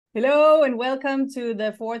Hello and welcome to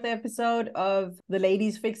the fourth episode of The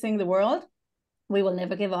Ladies Fixing the World. We will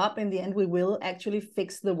never give up. In the end, we will actually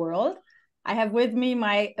fix the world. I have with me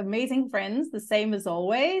my amazing friends, the same as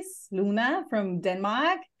always, Luna from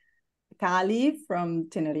Denmark, Kali from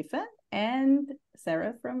Tenerife, and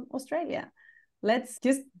Sarah from Australia. Let's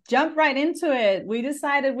just jump right into it. We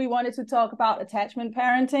decided we wanted to talk about attachment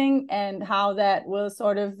parenting and how that will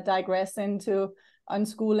sort of digress into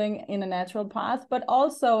unschooling in a natural path, but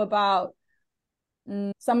also about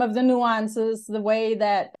some of the nuances, the way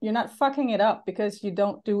that you're not fucking it up because you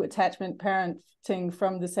don't do attachment parenting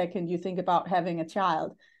from the second you think about having a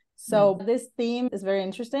child. So this theme is very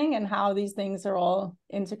interesting and how these things are all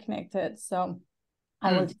interconnected. So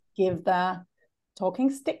I will give the talking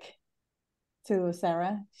stick to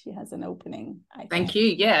Sarah. She has an opening. Thank you.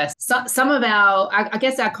 Yeah. So, some of I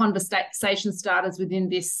guess our conversation starters within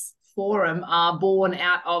this forum are born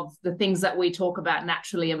out of the things that we talk about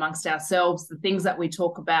naturally amongst ourselves, the things that we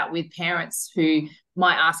talk about with parents who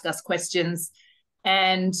might ask us questions,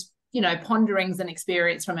 and ponderings and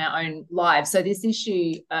experience from our own lives. So this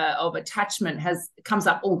issue of attachment comes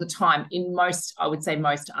up all the time in most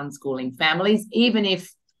unschooling families, even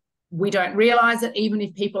if we don't realize it, even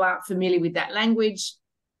if people aren't familiar with that language.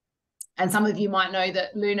 And some of you might know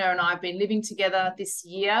that Luna and I have been living together this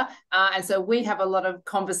year. And so we have a lot of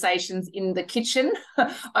conversations in the kitchen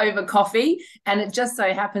over coffee. And it just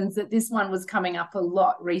so happens that this one was coming up a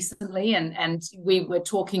lot recently. And we were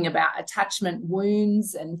talking about attachment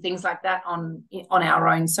wounds and things like that on our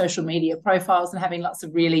own social media profiles, and having lots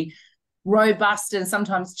of really robust and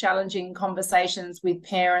sometimes challenging conversations with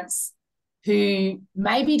parents who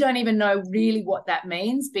maybe don't even know really what that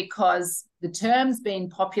means because the term's been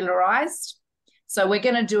popularized. So we're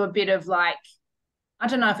going to do a bit of I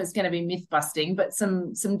don't know if it's going to be myth busting, but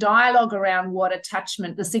some dialogue around what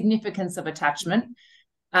attachment, the significance of attachment,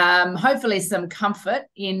 hopefully some comfort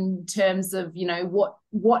in terms of,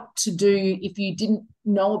 what to do if you didn't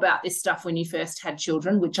know about this stuff when you first had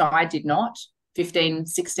children, which I did not 15,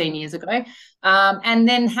 16 years ago. And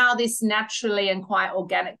then how this naturally and quite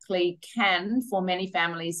organically can, for many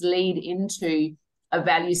families, lead into a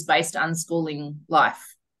values-based unschooling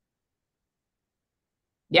life.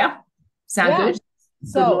 Yeah? Sound good?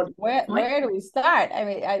 So where do we start? I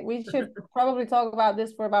mean, we should probably talk about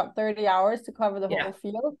this for about 30 hours to cover the whole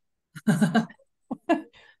field.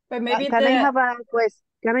 But maybe Can I have a question?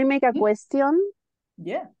 Can I make a question?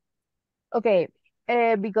 Yeah. Okay.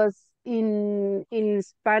 Because in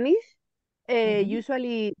Spanish,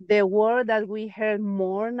 usually the word that we hear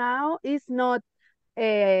more now is not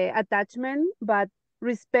attachment, but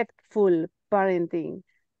respectful parenting.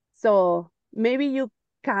 So maybe you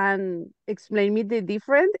can explain me the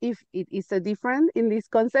difference, if it is a difference in this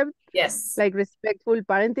concept. Yes. Like respectful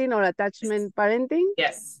parenting or attachment parenting.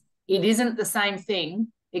 Yes. It isn't the same thing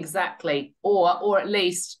exactly, or at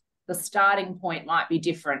least the starting point might be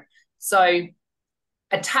different. So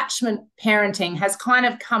attachment parenting has kind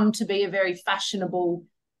of come to be a very fashionable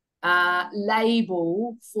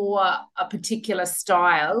label for a particular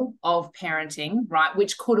style of parenting, right?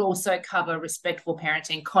 Which could also cover respectful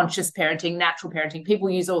parenting, conscious parenting, natural parenting. People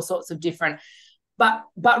use all sorts of different, but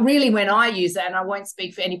really when I use it, and I won't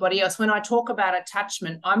speak for anybody else, when I talk about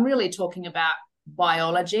attachment, I'm really talking about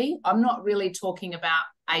biology. I'm not really talking about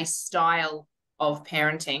a style of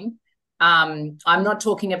parenting. I'm not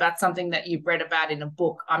talking about something that you've read about in a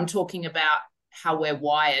book. I'm talking about how we're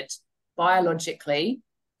wired biologically,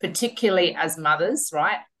 particularly as mothers,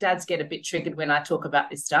 right? Dads get a bit triggered when I talk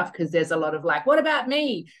about this stuff because there's a lot of what about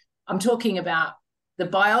me? I'm talking about the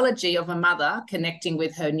biology of a mother connecting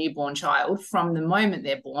with her newborn child from the moment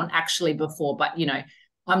they're born, actually before, but,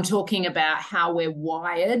 I'm talking about how we're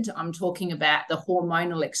wired. I'm talking about the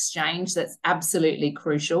hormonal exchange that's absolutely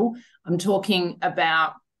crucial. I'm talking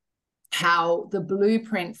about how the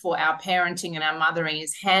blueprint for our parenting and our mothering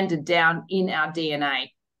is handed down in our DNA.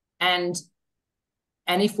 And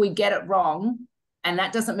if we get it wrong, and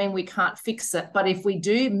that doesn't mean we can't fix it, but if we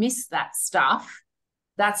do miss that stuff,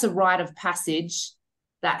 that's a rite of passage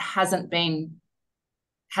that hasn't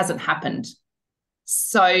happened.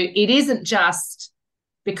 So it isn't just,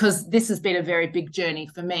 because this has been a very big journey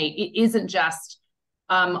for me, it isn't just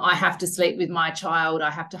I have to sleep with my child,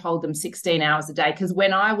 I have to hold them 16 hours a day. Because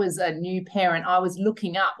when I was a new parent, I was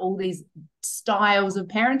looking up all these styles of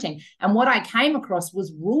parenting. And what I came across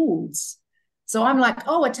was rules. So I'm like,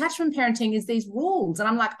 oh, attachment parenting is these rules. And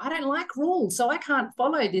I'm like, I don't like rules, so I can't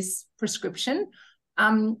follow this prescription.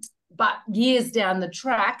 But years down the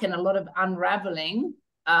track and a lot of unraveling,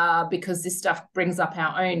 because this stuff brings up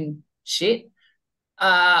our own shit,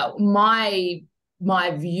 my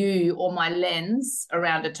my view or my lens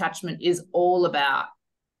around attachment is all about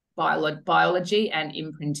biology and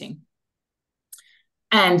imprinting.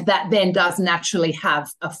 And that then does naturally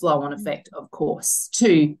have a flow-on effect, of course,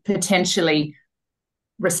 to potentially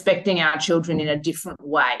respecting our children in a different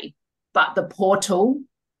way. But the portal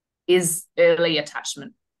is early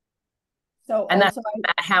attachment. So and also,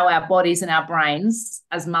 that's how our bodies and our brains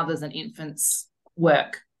as mothers and infants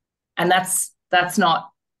work. And that's not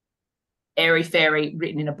airy-fairy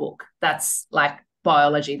written in a book. That's like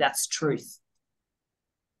biology. That's truth.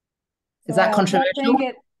 Is that controversial?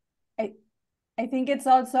 I think it's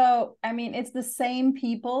also, I mean, it's the same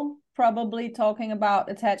people probably talking about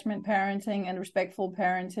attachment parenting and respectful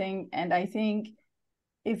parenting. And I think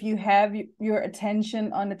if you have your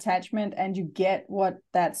attention on attachment and you get what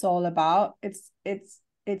that's all about,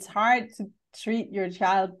 it's hard to treat your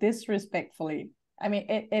child disrespectfully. I mean,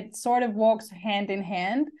 it sort of walks hand in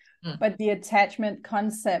hand, but the attachment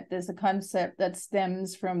concept is a concept that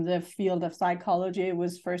stems from the field of psychology. It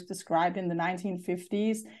was first described in the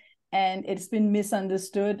 1950s, and it's been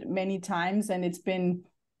misunderstood many times, and it's been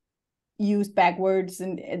used backwards.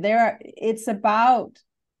 And it's about,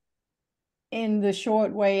 in the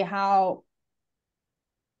short way, how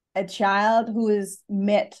a child who is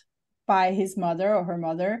met by his mother or her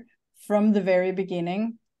mother from the very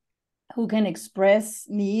beginning, who can express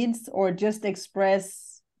needs or just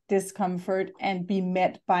express discomfort and be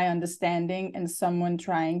met by understanding and someone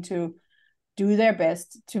trying to do their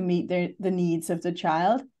best to meet the needs of the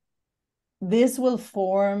child, this will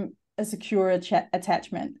form a secure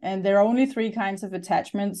attachment. And there are only three kinds of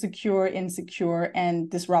attachment: secure, insecure, and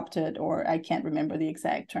disrupted, or I can't remember the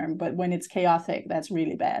exact term, but when it's chaotic, that's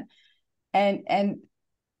really bad. And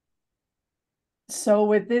so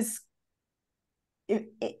with this,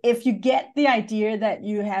 if you get the idea that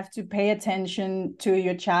you have to pay attention to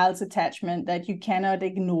your child's attachment, that you cannot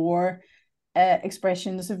ignore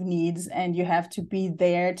expressions of needs, and you have to be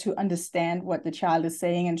there to understand what the child is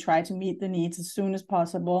saying and try to meet the needs as soon as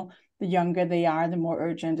possible. The younger they are, the more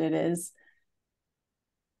urgent it is.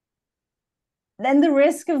 Then the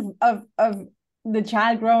risk of the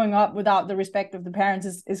child growing up without the respect of the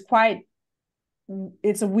parents is quite,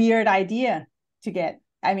 it's a weird idea to get.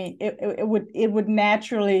 I mean, it would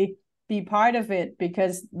naturally be part of it,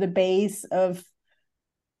 because the base of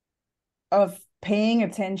paying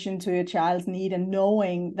attention to your child's need and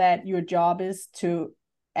knowing that your job is to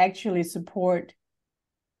actually support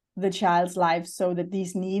the child's life so that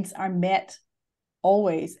these needs are met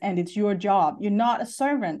always, and it's your job. You're not a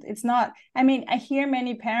servant. It's not, I mean, I hear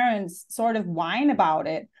many parents sort of whine about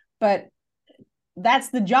it, but that's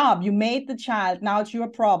the job. You made the child, now it's your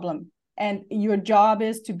problem, and your job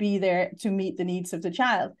is to be there to meet the needs of the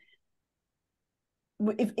child.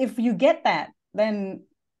 If you get that, then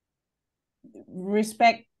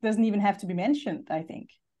respect doesn't even have to be mentioned, I think.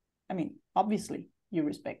 I mean, obviously you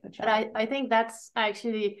respect the child. But I think that's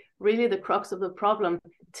actually really the crux of the problem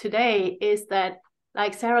today, is that,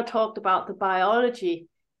 like Sarah talked about the biology,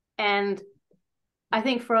 and I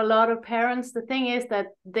think for a lot of parents, the thing is that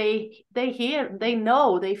they hear, they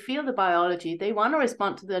know, they feel the biology, they want to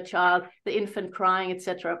respond to their child, the infant crying,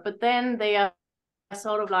 etc. But then they are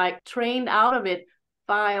sort of like trained out of it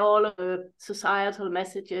by all of the societal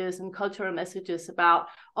messages and cultural messages about,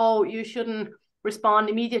 oh, you shouldn't respond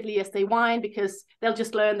immediately as they whine, because they'll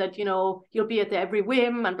just learn that, you know, you'll be at their every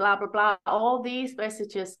whim and blah, blah, blah. All these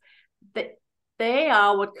messages, they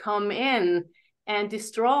are what come in and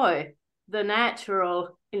destroy the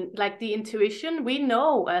natural, like the intuition we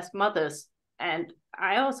know as mothers. And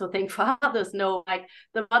I also think fathers know, like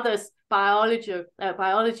the mother's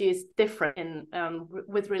biology is different in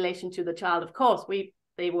with relation to the child. Of course,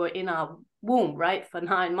 they were in our womb, right, for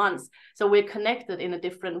 9 months, so we're connected in a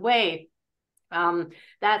different way.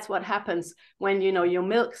 That's what happens when, you know, your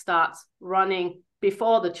milk starts running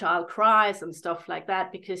before the child cries and stuff like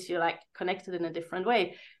that, because you're like connected in a different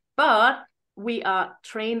way. But we are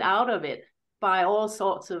trained out of it by all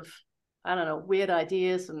sorts of, I don't know, weird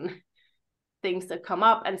ideas and things that come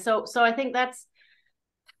up. And so I think that's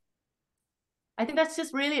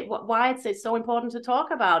just really why it's so important to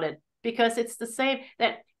talk about it, because it's the same,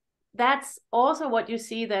 that's also what you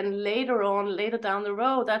see then later down the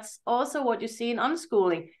road. That's also what you see in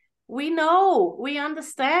unschooling. We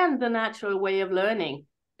understand the natural way of learning,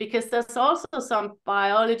 because there's also some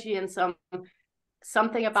biology and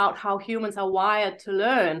something about how humans are wired to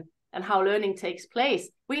learn and how learning takes place.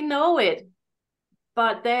 We know it,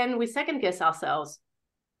 but then we second guess ourselves.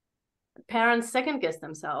 Parents second guess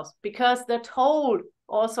themselves because they're told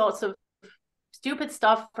all sorts of stupid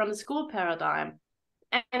stuff from the school paradigm,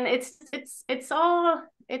 and it's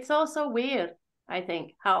all so weird. I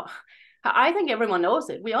think I think everyone knows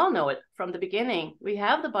it. We all know it from the beginning. We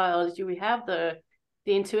have the biology, we have the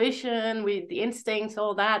intuition, the instincts,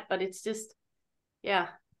 all that, but it's just, yeah,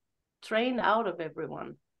 trained out of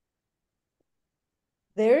everyone.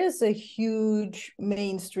 There is a huge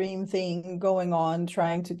mainstream thing going on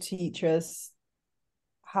trying to teach us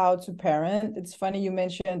how to parent. It's funny you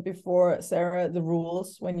mentioned before, Sarah, the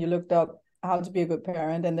rules when you looked up how to be a good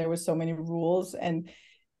parent, and there were so many rules, and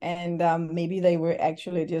maybe they were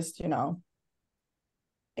actually just, you know,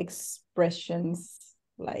 expressions,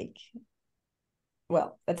 like,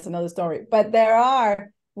 well, that's another story. But there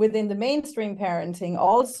are within the mainstream parenting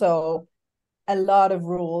also a lot of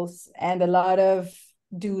rules and a lot of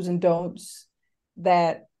do's and don'ts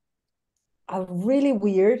that are really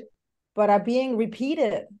weird, but are being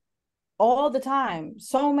repeated all the time,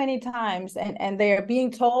 so many times, and they are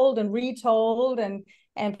being told and retold,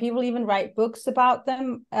 and people even write books about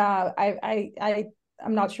them. I'm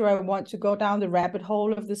not sure I want to go down the rabbit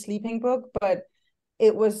hole of the sleeping book, but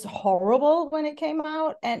it was horrible when it came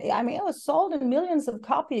out, and I mean it was sold in millions of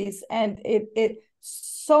copies, and it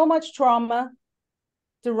so much trauma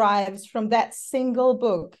derives from that single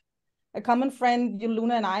book. A common friend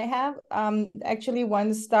Luna and I have actually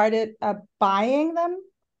once started buying them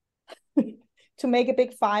to make a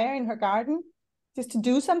big fire in her garden, just to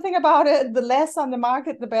do something about it. The less on the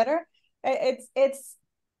market, the better. It's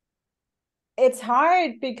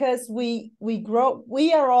hard because we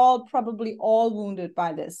are all probably all wounded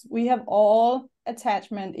by this. We have all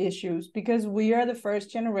attachment issues because we are the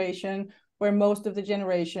first generation where most of the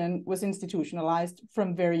generation was institutionalized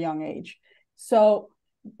from very young age. So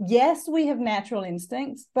yes, we have natural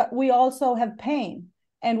instincts, but we also have pain,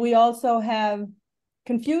 and we also have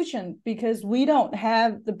confusion because we don't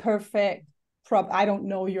have the perfect I don't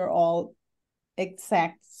know your all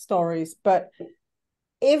exact stories, but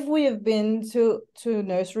if we have been to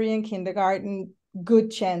nursery and kindergarten,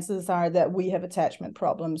 good chances are that we have attachment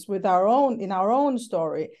problems with our own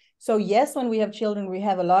story. So yes, when we have children, we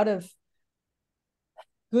have a lot of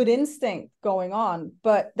good instinct going on,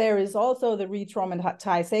 but there is also the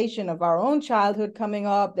re-traumatization of our own childhood coming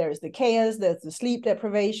up. There's the chaos, there's the sleep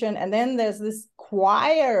deprivation, and then there's this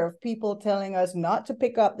choir of people telling us not to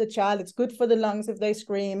pick up the child. It's good for the lungs if they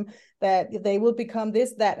scream, that they will become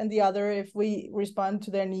this, that, and the other if we respond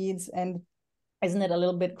to their needs. And isn't it a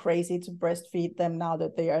little bit crazy to breastfeed them now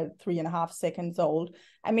that they are 3.5 seconds old?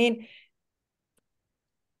 I mean,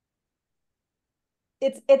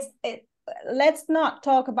 let's not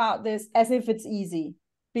talk about this as if it's easy,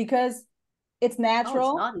 because it's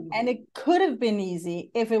natural. No, it's not easy. And it could have been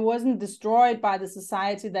easy if it wasn't destroyed by the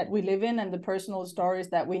society that we live in and the personal stories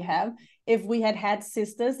that we have. If we had had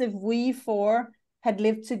sisters, if we four had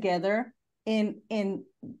lived together in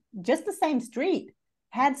just the same street,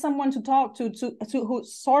 had someone to talk to who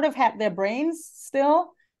sort of had their brains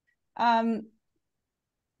still, then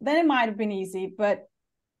it might have been easy. But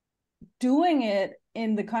doing it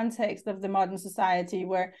in the context of the modern society,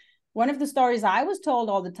 where one of the stories I was told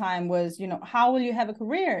all the time was, you know, how will you have a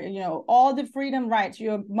career? You know, all the freedom rights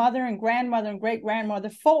your mother and grandmother and great grandmother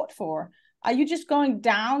fought for. Are you just going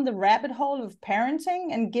down the rabbit hole of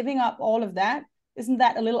parenting and giving up all of that? Isn't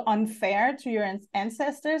that a little unfair to your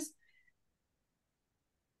ancestors?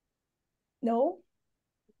 No,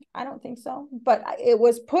 I don't think so. But it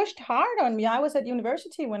was pushed hard on me. I was at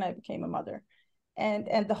university when I became a mother, and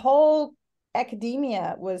the whole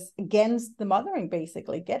academia was against the mothering.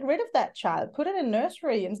 Basically, get rid of that child, put it in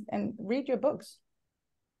nursery, and read your books.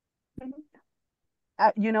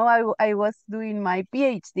 You know, I was doing my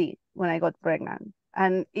PhD when I got pregnant,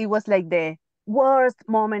 and it was like the worst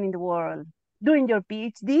moment in the world, doing your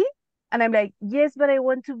PhD. And I'm like, yes, but I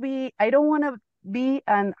don't want to be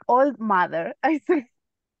an old mother. I said,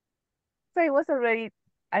 so I was already,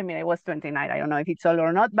 I mean, I was 29. I don't know if it's old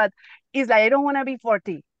or not, but it's like, I don't want to be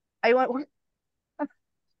 40. I want,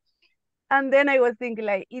 and then I was thinking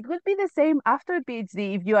like, it would be the same after a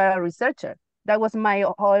PhD if you are a researcher. That was my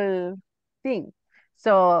whole thing.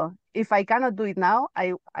 So if I cannot do it now,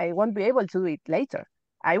 I won't be able to do it later.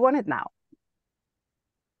 I want it now.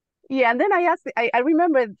 Yeah, and then I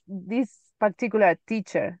remember this particular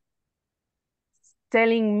teacher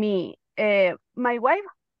telling me, my wife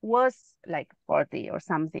was like 40 or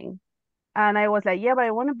something. And I was like, yeah, but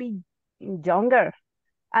I want to be younger.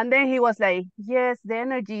 And then he was like, yes, the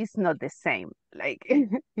energy is not the same. Like,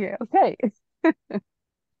 yeah, okay.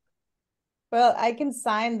 Well, I can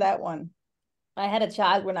sign that one. I had a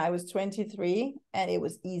child when I was 23 and it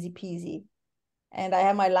was easy peasy. And I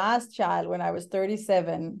had my last child when I was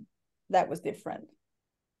 37. That was different.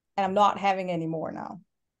 And I'm not having any more now.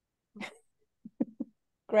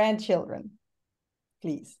 Grandchildren.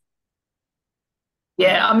 please.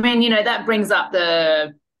 Yeah, I mean, that brings up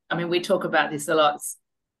we talk about this a lot,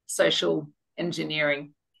 social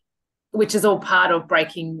engineering, which is all part of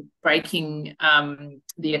breaking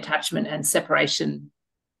the attachment and separation,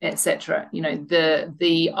 etc.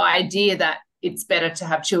 The idea that it's better to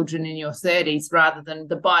have children in your 30s rather than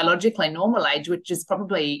the biologically normal age, which is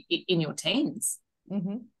probably in your teens.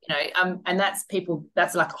 Mm-hmm. And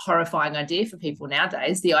that's like a horrifying idea for people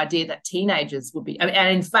nowadays, the idea that teenagers would be, and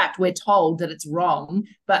in fact we're told that it's wrong,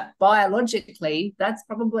 but biologically that's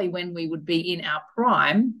probably when we would be in our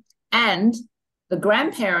prime, and the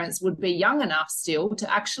grandparents would be young enough still to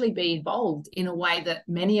actually be involved in a way that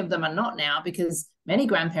many of them are not now, because many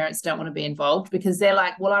grandparents don't want to be involved because they're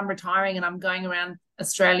like, well, I'm retiring and I'm going around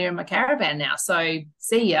Australia in my caravan now, so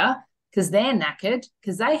see ya, because they're knackered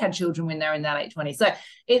because they had children when they're in their late 20s. So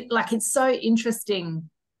it's so interesting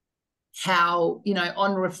how,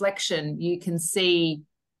 on reflection, you can see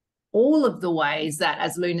all of the ways that,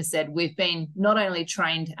 as Luna said, we've been not only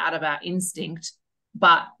trained out of our instinct,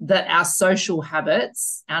 but that our social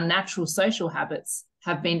habits, our natural social habits,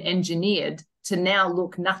 have been engineered to now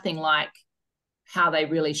look nothing like how they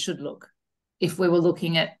really should look if we were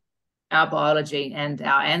looking at our biology and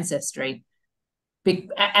our ancestry.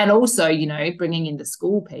 And also, bringing in the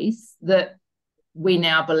school piece, that we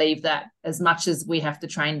now believe that as much as we have to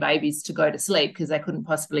train babies to go to sleep because they couldn't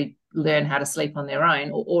possibly learn how to sleep on their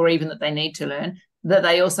own, or even that they need to learn, that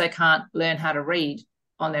they also can't learn how to read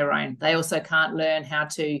on their own. They also can't learn how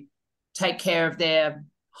to take care of their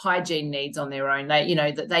hygiene needs on their own.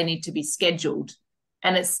 That they need to be scheduled.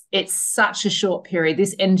 And it's such a short period.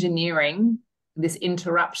 This engineering, this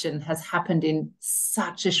interruption has happened in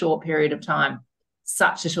such a short period of time.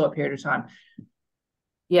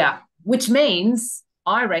 Yeah, which means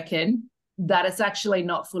I reckon that it's actually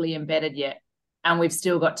not fully embedded yet, and we've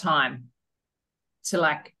still got time to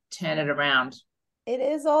turn it around. It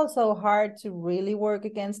is also hard to really work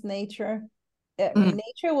against nature. I mean,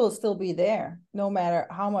 nature will still be there no matter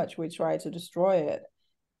how much we try to destroy it.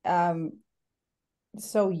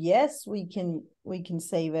 So yes, we can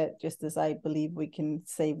save it, just as I believe we can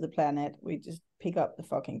save the planet. We just pick up the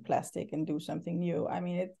fucking plastic and do something new. I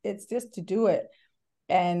mean, it's just to do it.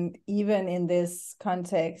 And even in this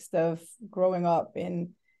context of growing up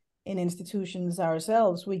in institutions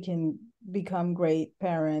ourselves, we can become great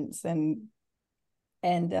parents and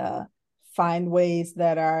find ways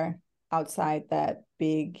that are outside that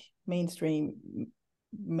big mainstream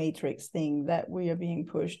matrix thing that we are being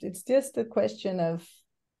pushed. It's just a question of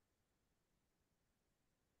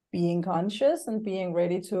being conscious and being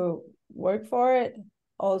ready to work for it,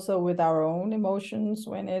 also with our own emotions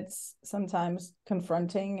when it's sometimes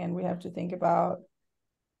confronting and we have to think about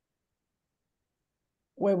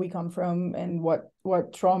where we come from and what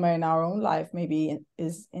trauma in our own life maybe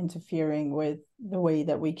is interfering with the way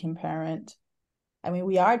that we can parent. I mean,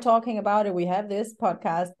 we are talking about it. We have this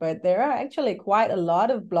podcast, but there are actually quite a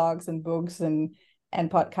lot of blogs and books and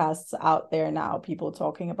podcasts out there now, people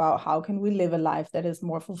talking about how can we live a life that is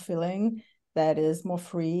more fulfilling, that is more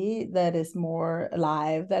free, that is more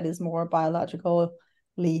alive, that is more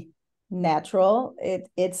biologically natural.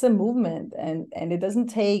 It's a movement, and it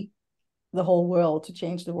doesn't take the whole world to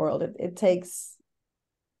change the world. It takes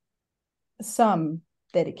some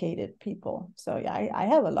dedicated people. So yeah, I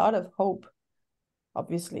have a lot of hope,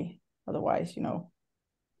 obviously, otherwise,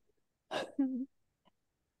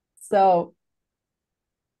 So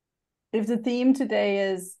if the theme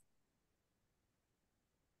today is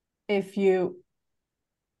if you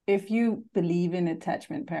believe in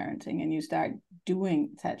attachment parenting and you start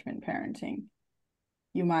doing attachment parenting,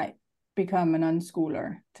 you might become an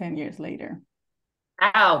unschooler 10 years later.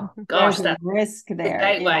 Ow, gosh, there's a risk there. The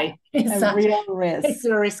gateway. Yeah. Real risk. It's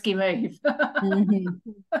a risky move.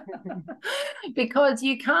 Because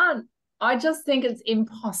you can't, I just think it's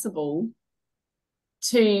impossible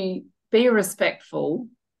to be respectful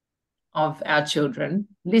of our children,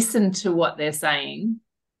 listen to what they're saying,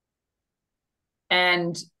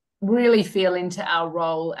 and really feel into our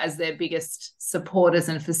role as their biggest supporters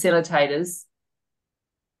and facilitators,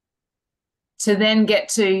 to then get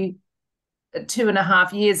to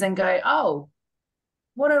 2.5 years and go, oh,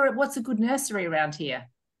 what's a good nursery around here?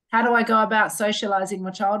 How do I go about socializing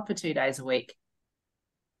my child for 2 days a week?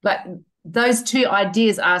 Like, those two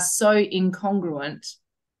ideas are so incongruent.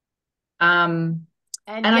 And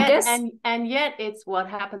yet it's what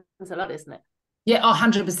happens a lot, isn't it? Yeah,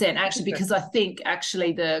 100%, actually, because I think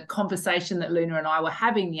actually the conversation that Luna and I were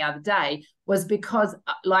having the other day was because,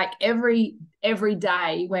 like, every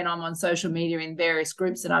day when I'm on social media in various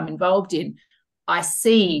groups that I'm involved in, I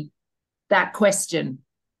see that question.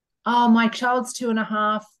 oh, my child's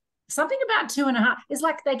 2.5, something about 2.5. It's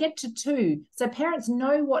like they get to 2. So parents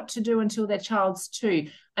know what to do until their child's 2.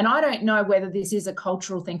 And I don't know whether this is a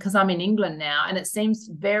cultural thing, because I'm in England now, and it seems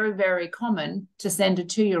very, very common to send a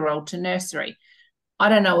 2-year-old to nursery. I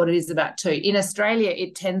don't know what it is about 2. In Australia,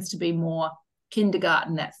 it tends to be more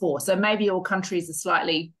kindergarten at 4. So maybe all countries are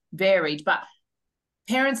slightly varied, but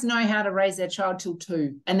parents know how to raise their child till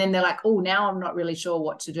 2. And then they're like, oh, now I'm not really sure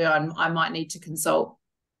what to do. I might need to consult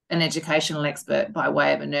an educational expert by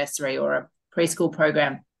way of a nursery or a preschool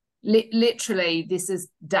program. Literally, this is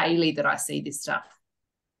daily that I see this stuff.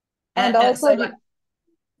 And also, so like,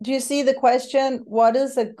 do you see the question, what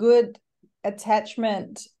is a good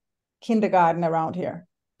attachment kindergarten around here?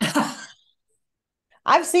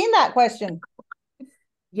 I've seen that question.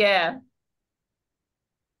 Yeah.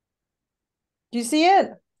 Do you see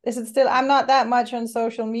it? Is it still? I'm not that much on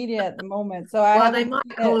social media at the moment, so I well, they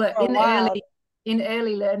might call it in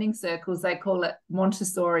early learning circles. They call it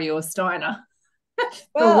Montessori or Steiner.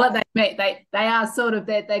 Well, what they mean, they are sort of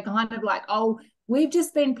they're kind of like, oh, we've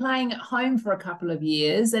just been playing at home for a couple of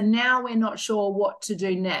years, and now we're not sure what to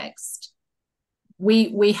do next.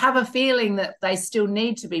 We have a feeling that they still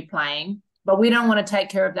need to be playing, but we don't want to take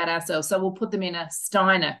care of that ourselves. So we'll put them in a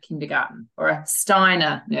Steiner kindergarten or a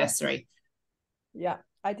Steiner nursery. Yeah,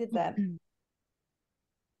 I did that.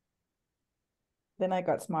 Then I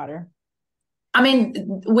got smarter. I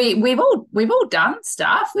mean, we've all done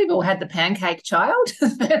stuff. We've all had the pancake child,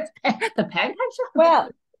 the pancake child. Well,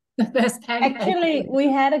 the first pancake. Actually,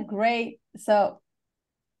 we had a great. So,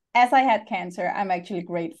 as I had cancer, I'm actually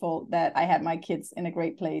grateful that I had my kids in a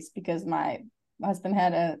great place, because my husband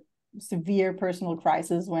had a severe personal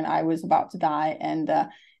crisis when I was about to die, and it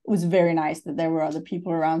was very nice that there were other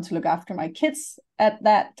people around to look after my kids at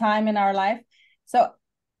that time in our life. So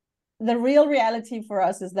the real reality for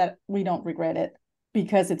us is that we don't regret it,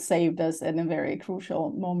 because it saved us at a very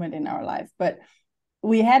crucial moment in our life. But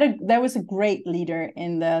there was a great leader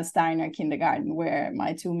in the Steiner kindergarten where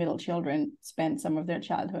my 2 middle children spent some of their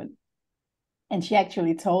childhood. And she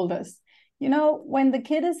actually told us, you know, when the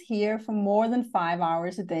kid is here for more than 5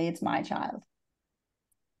 hours a day, it's my child.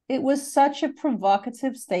 It was such a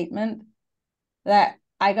provocative statement that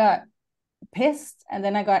I got pissed, and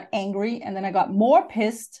then I got angry, and then I got more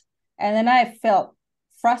pissed, and then I felt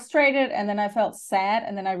frustrated, and then I felt sad,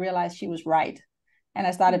 and then I realized she was right. And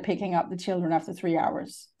I started picking up the children after 3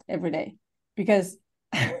 hours every day, because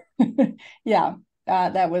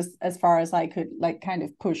that was as far as I could kind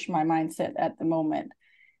of push my mindset at the moment.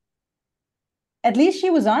 At least she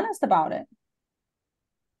was honest about it.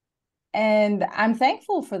 And I'm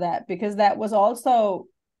thankful for that, because that was also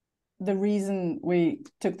the reason we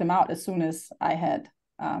took them out as soon as I had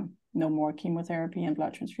no more chemotherapy and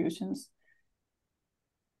blood transfusions.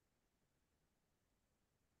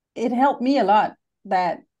 It helped me a lot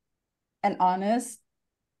that an honest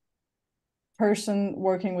person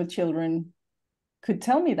working with children could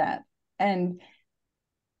tell me that. And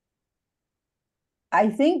I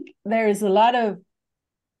think there is a lot of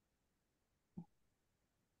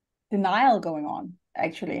denial going on,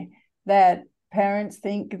 actually, that parents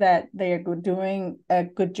think that they are doing a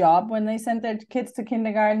good job when they send their kids to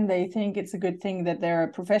kindergarten. They think it's a good thing that there are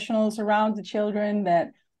professionals around the children,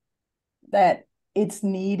 that it's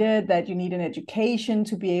needed, that you need an education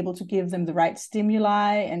to be able to give them the right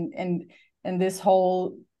stimuli, and this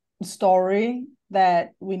whole story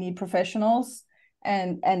that we need professionals,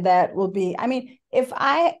 and that will be, I mean, if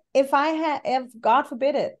God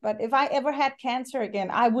forbid it, but if I ever had cancer again,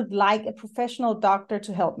 I would like a professional doctor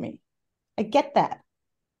to help me. I get that.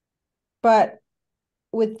 But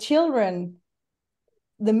with children,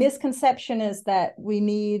 the misconception is that we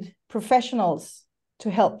need professionals to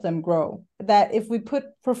help them grow, that if we put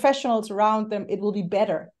professionals around them, it will be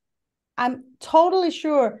better. I'm totally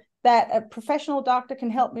sure that a professional doctor can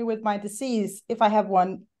help me with my disease, if I have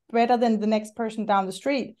one, better than the next person down the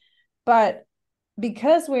street. But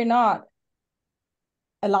because we're not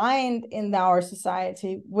aligned in our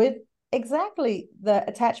society with exactly the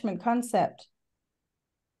attachment concept,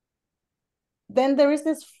 then there is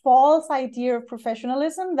this false idea of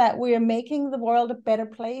professionalism, that we are making the world a better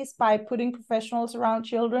place by putting professionals around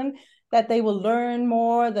children, that they will learn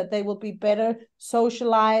more, that they will be better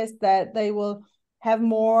socialized, that they will have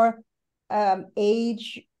more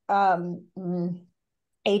age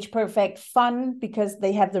perfect fun because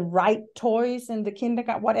they have the right toys in the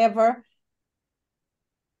kindergarten, whatever.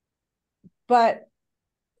 But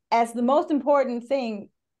as the most important thing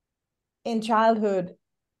in childhood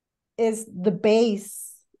is the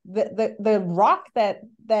base, the rock that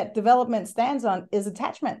development stands on is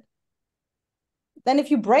attachment. Then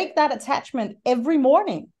if you break that attachment every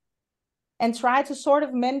morning, and try to sort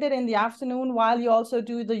of mend it in the afternoon while you also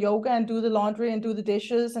do the yoga and do the laundry and do the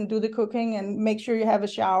dishes and do the cooking and make sure you have a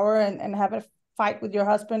shower and have a fight with your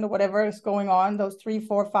husband or whatever is going on, those 3,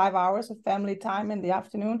 4, 5 hours of family time in the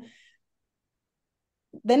afternoon,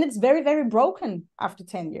 then it's very, very broken after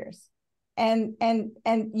 10 years. And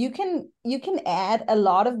you can add a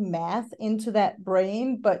lot of math into that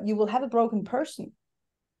brain, but you will have a broken person.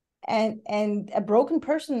 And a broken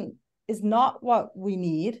person is not what we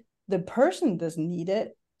need. The person doesn't need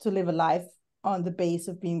it to live a life on the base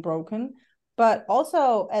of being broken. But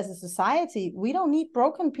also as a society, we don't need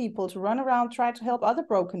broken people to run around try to help other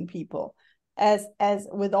broken people. As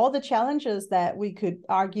with all the challenges that we could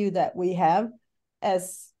argue that we have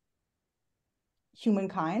as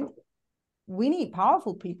humankind, we need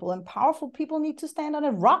powerful people, and powerful people need to stand on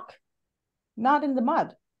a rock, not in the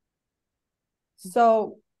mud.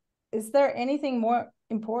 So is there anything more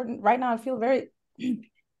important? Right now I feel very,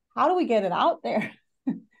 how do we get it out there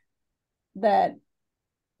that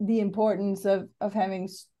the importance of having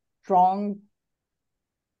strong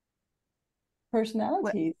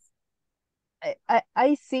personalities?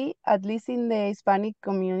 I see, at least in the Hispanic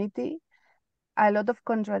community, a lot of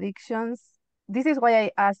contradictions. This is why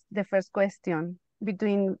I asked the first question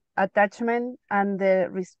between attachment and the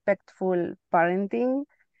respectful parenting,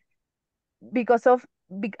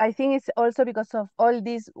 I think it's also because of all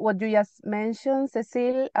this, what you just mentioned,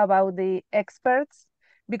 Cecile, about the experts,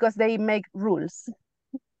 because they make rules,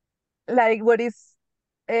 like what is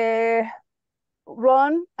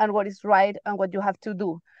wrong and what is right and what you have to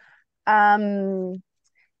do. In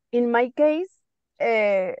my case,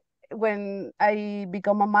 when I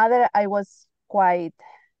become a mother, I was quite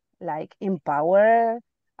like empowered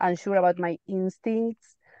and sure about my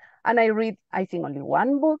instincts. And I read, I think, only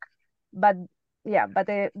one book, but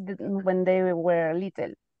when they were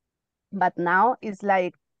little. But now it's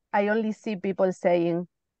like I only see people saying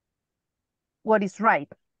what is right.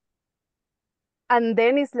 And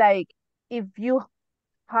then it's like, if the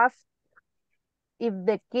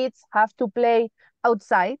kids have to play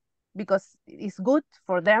outside because it's good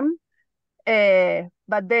for them,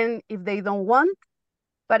 but then if they don't want,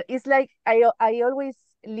 but it's like I always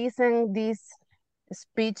listen this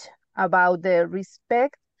speech about the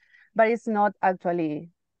respect, but it's not actually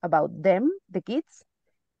about them, the kids.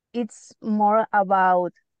 It's more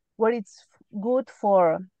about what it's good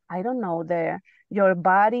for, I don't know, your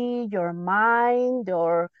body, your mind,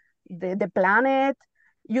 the planet,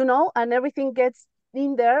 and everything gets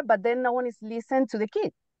in there, but then no one is listening to the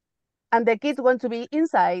kid. And the kids want to be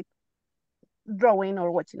inside drawing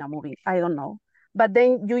or watching a movie, I don't know. But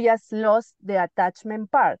then you just lost the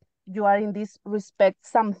attachment part. You are in this respect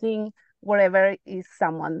something, whatever is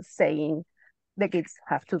someone saying the kids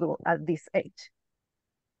have to do at this age.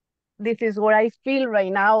 This is what I feel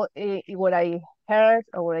right now, what I heard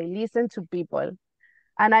or what I listen to people.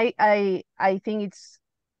 And I think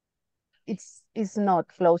it's not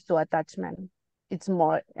close to attachment. It's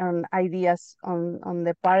more ideas on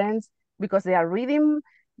the parents, because they are reading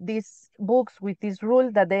these books with this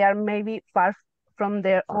rule that they are maybe far from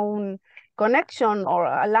their own connection or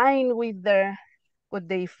aligned with what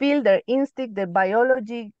they feel, their instinct, their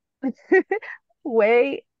biology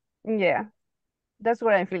way. Yeah, that's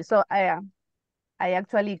what I feel. So I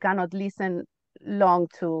actually cannot listen long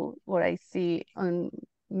to what I see on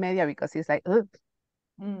media, because it's like, ugh.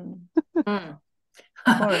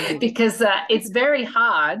 Because it's very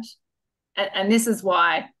hard, and this is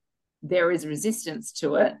why there is resistance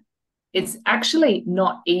to it. It's actually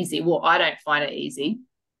not easy. Well, I don't find it easy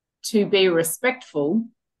to be respectful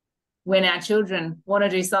when our children want to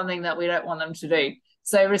do something that we don't want them to do.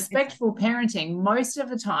 So respectful parenting, most of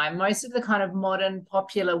the time, most of the kind of modern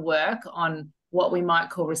popular work on what we might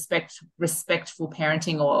call respectful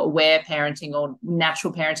parenting or aware parenting or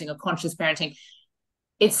natural parenting or conscious parenting,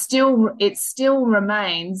 it still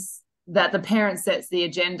remains that the parent sets the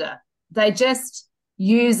agenda. They just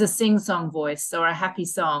use a sing-song voice or a happy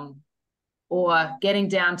song or getting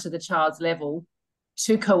down to the child's level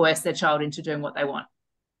to coerce their child into doing what they want.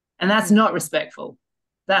 And that's not respectful.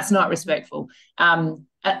 That's not respectful. And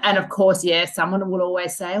of course, yeah, someone will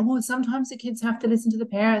always say, oh, well, sometimes the kids have to listen to the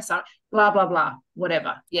parents, blah, blah, blah,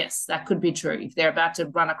 whatever. Yes, that could be true if they're about to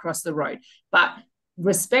run across the road. But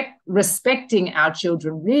respecting our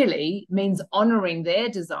children really means honoring their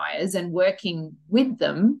desires and working with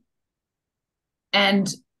them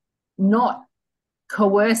and not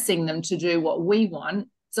coercing them to do what we want.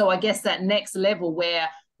 So I guess that next level where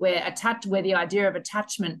the idea of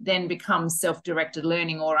attachment then becomes self-directed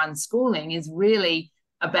learning or unschooling is really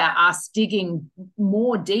about us digging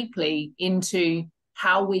more deeply into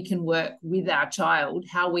how we can work with our child,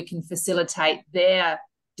 how we can facilitate their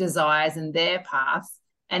desires and their path,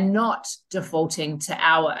 and not defaulting to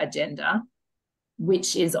our agenda,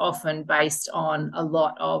 which is often based on a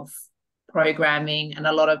lot of programming and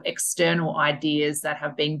a lot of external ideas that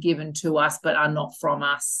have been given to us but are not from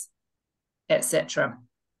us, etc.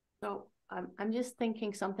 So I'm just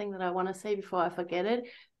thinking something that I want to say before I forget it,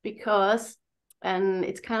 because, and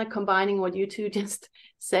it's kind of combining what you two just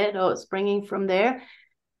said or springing from there.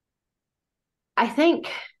 I think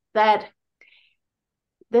that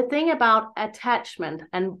the thing about attachment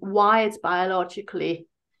and why it's biologically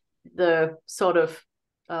the sort of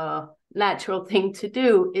natural thing to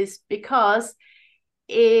do is because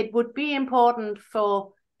it would be important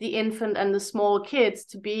for the infant and the small kids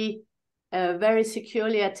to be very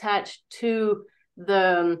securely attached to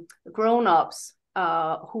the grown-ups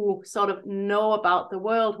who sort of know about the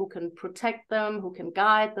world, who can protect them, who can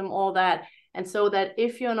guide them, all that. And so that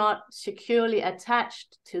if you're not securely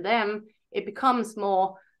attached to them, it becomes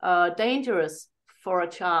more dangerous for a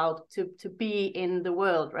child to be in the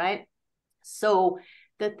world, right? So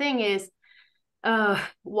the thing is,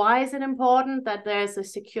 why is it important that there's a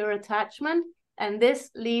secure attachment? And this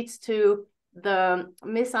leads to the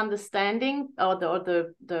misunderstanding or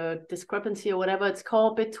the discrepancy or whatever it's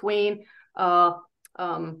called between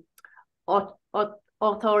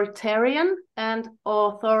authoritarian and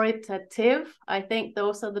authoritative. I think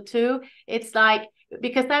those are the two. It's like,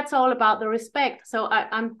 because that's all about the respect. So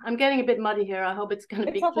I'm getting a bit muddy here. I hope it's going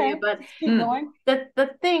to be clear. But keep going. The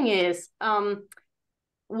thing is,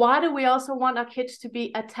 why do we also want our kids to be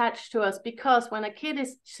attached to us? Because when a kid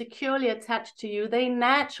is securely attached to you, they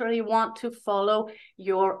naturally want to follow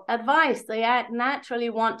your advice. They naturally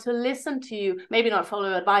want to listen to you. Maybe not follow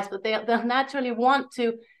your advice, but they'll naturally want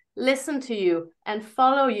to listen to you and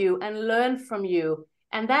follow you and learn from you.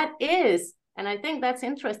 And that is, and I think that's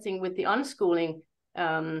interesting with the unschooling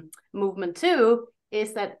movement too,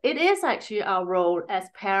 is that it is actually our role as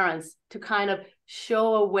parents to kind of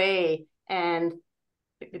show a way and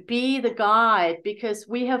be the guide, because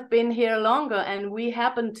we have been here longer and we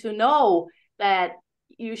happen to know that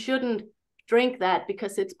you shouldn't drink that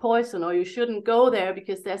because it's poison, or you shouldn't go there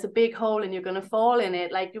because there's a big hole and you're going to fall in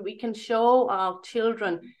it. Like, we can show our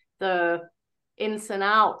children the ins and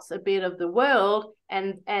outs a bit of the world,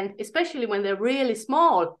 and especially when they're really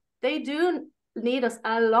small, they do need us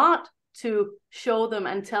a lot to show them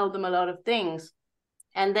and tell them a lot of things.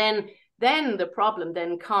 And then the problem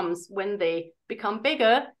then comes when they become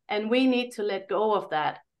bigger, and we need to let go of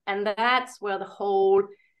that. And that's where the whole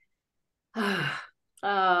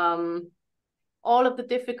all of the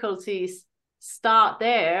difficulties start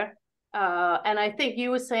there. And I think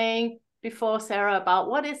you were saying before, Sarah, about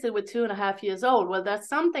what is it with 2.5 years old? Well, there's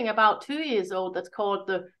something about 2 years old that's called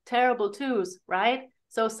the terrible twos, right?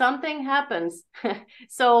 So something happens.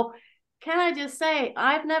 So can I just say,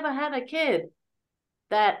 I've never had a kid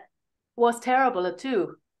that was terrible at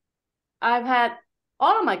 2. I've had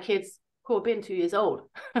all of my kids who have been 2 years old,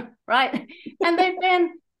 right? And they've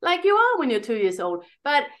been like you are when you're 2 years old.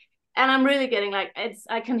 And I'm really getting like,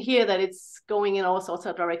 I can hear that it's going in all sorts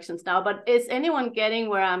of directions now, but is anyone getting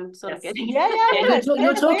where I'm sort of getting? Yeah.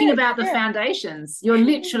 You're talking about the foundations. You're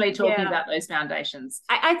literally talking about those foundations.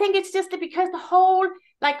 I think it's just because the whole,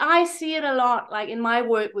 like, I see it a lot, like in my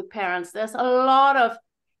work with parents, there's a lot of,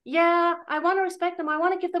 yeah, I want to respect them. I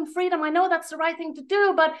want to give them freedom. I know that's the right thing to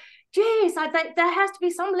do, but geez, there has to be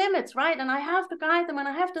some limits, right? And I have to guide them, and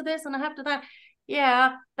I have to this, and I have to that.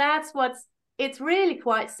 Yeah, it's really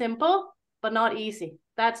quite simple, but not easy.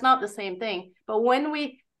 That's not the same thing. But when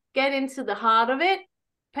we get into the heart of it,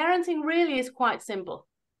 parenting really is quite simple,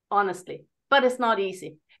 honestly, but it's not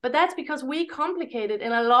easy. But that's because we complicate it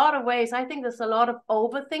in a lot of ways. I think there's a lot of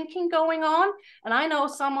overthinking going on. And I know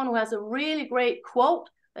someone who has a really great quote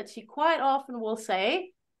that she quite often will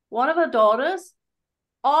say. One of her daughters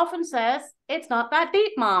often says, "It's not that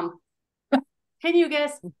deep, Mom." Can you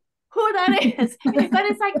guess who that is? But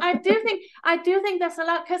it's like, I do think there's a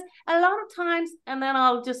lot, because a lot of times, and then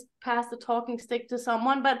I'll just pass the talking stick to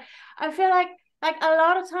someone, but I feel like a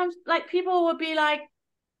lot of times, like, people would be like,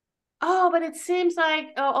 oh, but it seems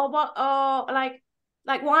like, like,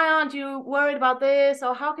 why aren't you worried about this?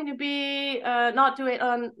 Or how can you be not do it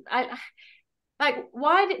on, like,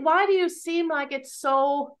 why do you seem like it's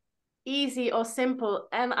so easy or simple?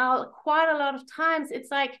 And quite a lot of times it's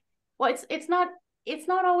like, well, it's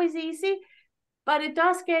not always easy, but it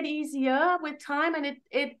does get easier with time, and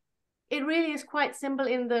it really is quite simple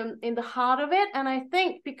in the heart of it. And I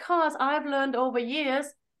think because I've learned over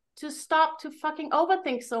years to stop to fucking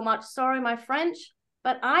overthink so much. Sorry, my French.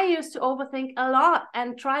 But I used to overthink a lot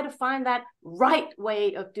and try to find that right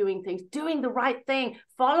way of doing things, doing the right thing,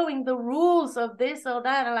 following the rules of this or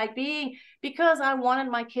that, and like because I wanted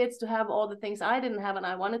my kids to have all the things I didn't have, and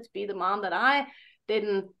I wanted to be the mom that I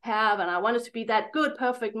didn't have, and I wanted to be that good,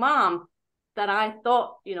 perfect mom that I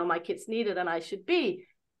thought, my kids needed and I should be.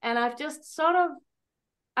 And I've just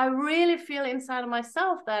I really feel inside of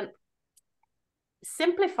myself that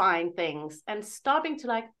simplifying things and stopping to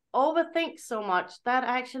like overthink so much, that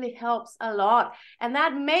actually helps a lot. And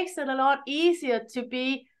that makes it a lot easier to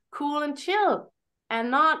be cool and chill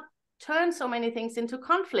and not turn so many things into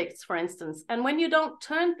conflicts, for instance. And when you don't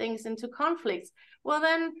turn things into conflicts, well,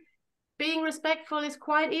 then being respectful is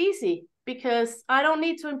quite easy, because I don't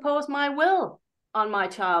need to impose my will on my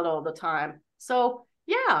child all the time. So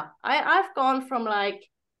yeah, I've gone from like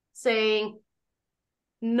saying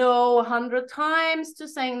no 100 times to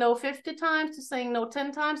saying no 50 times to saying no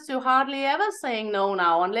 10 times to hardly ever saying no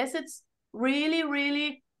now, unless it's really,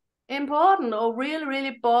 really important or really,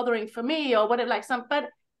 really bothering for me or whatever, like some, but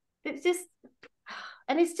it's just,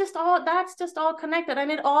 and it's just all, that's just all connected.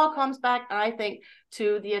 And it all comes back, I think,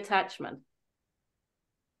 to the attachment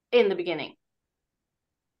in the beginning,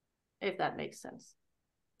 if that makes sense.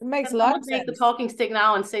 It makes a lot of sense. Take the talking stick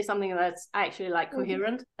now and say something that's actually like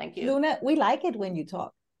coherent. Thank you. Luna, we like it when you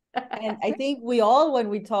talk. And I think we all, when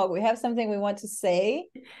we talk, we have something we want to say,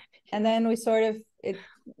 and then we sort of,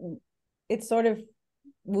 it sort of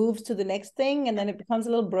moves to the next thing, and then it becomes a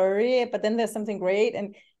little blurry, but then there's something great,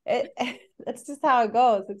 and that's just how it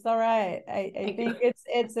goes. It's all right. I think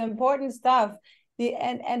it's important stuff.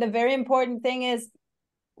 And a very important thing is,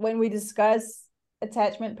 when we discuss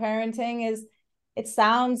attachment parenting, is it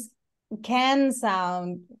can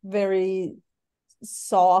sound very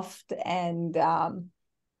soft and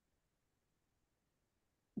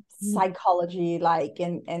psychology like,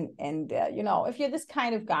 and if you're this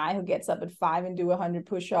kind of guy who gets up at 5 and do 100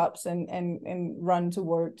 push-ups and run to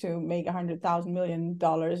work to make $100,000 million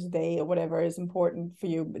a day or whatever is important for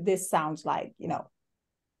you, this sounds like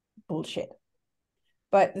bullshit.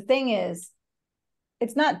 But the thing is,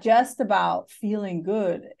 it's not just about feeling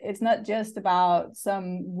good. It's not just about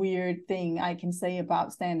some weird thing I can say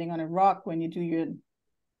about standing on a rock when you do your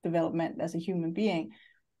development as a human being.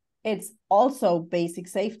 It's also basic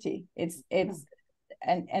safety. It's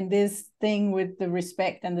and this thing with the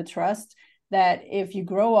respect and the trust, that if you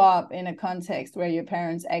grow up in a context where your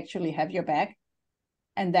parents actually have your back,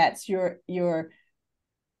 and that's your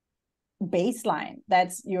baseline,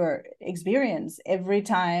 that's your experience, every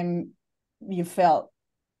time you felt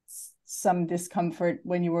some discomfort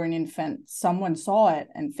when you were an infant, someone saw it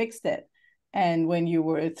and fixed it. And when you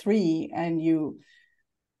were 3 and you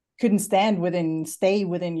couldn't stay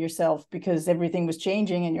within yourself because everything was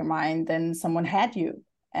changing in your mind, then someone had you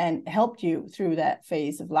and helped you through that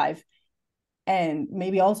phase of life. And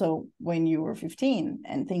maybe also when you were 15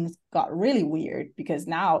 and things got really weird, because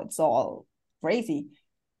now it's all crazy,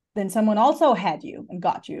 then someone also had you and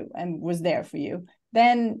got you and was there for you.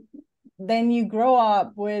 Then you grow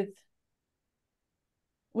up with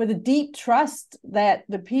a deep trust that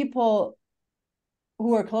the people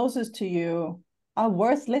who are closest to you are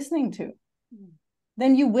worth listening to.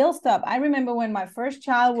 Then you will stop. I remember when my first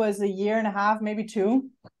child was 1.5 years, maybe 2,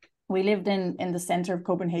 we lived in the center of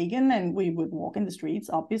Copenhagen, and we would walk in the streets,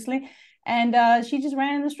 obviously. And she just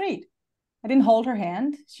ran in the street. I didn't hold her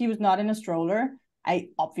hand. She was not in a stroller. I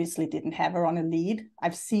obviously didn't have her on a lead.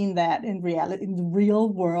 I've seen that in reality, in the real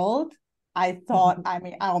world. I thought,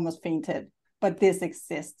 I almost fainted, but this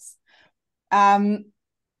exists. And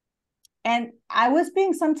I was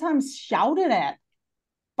being sometimes shouted at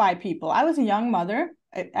by people. I was a young mother.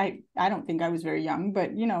 I don't think I was very young,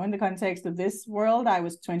 but in the context of this world, I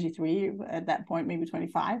was 23 at that point, maybe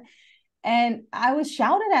 25. And I was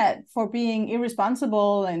shouted at for being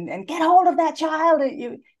irresponsible and get hold of that child.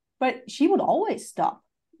 But she would always stop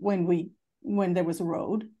when there was a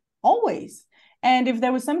road, always. And if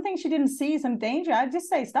there was something she didn't see, some danger, I'd just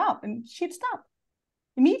say stop, and she'd stop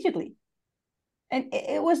immediately. And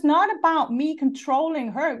it was not about me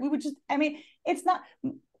controlling her. We would just, it's not,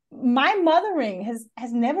 my mothering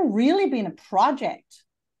has never really been a project.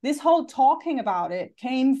 This whole talking about it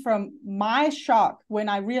came from my shock when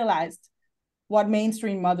I realized what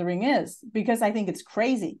mainstream mothering is, because I think it's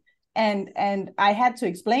crazy. And I had to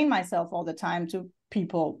explain myself all the time to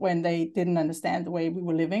people when they didn't understand the way we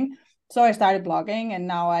were living. So I started blogging, and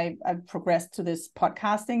now I've progressed to this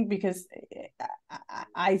podcasting, because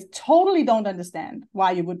I totally don't understand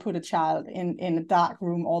why you would put a child in a dark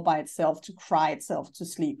room all by itself to cry itself to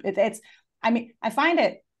sleep. I find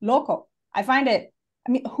it loco. I find it,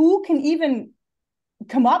 who can even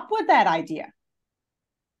come up with that idea?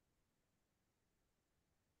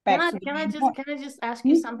 back to the main point. Can I just ask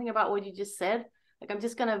you something about what you just said? Like, I'm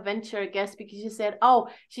just gonna venture a guess, because you said, oh,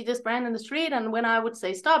 she just ran in the street, and when I would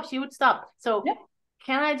say stop, she would stop. So Yeah.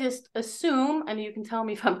 can I just assume, and you can tell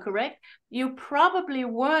me if I'm correct, you probably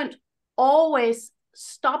weren't always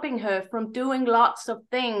stopping her from doing lots of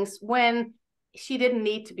things when she didn't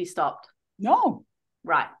need to be stopped? No.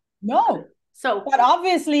 Right. No. So, but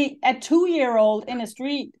obviously a 2-year-old in a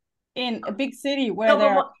street in a big city where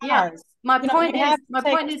there are cars. My point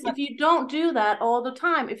is, if you don't do that all the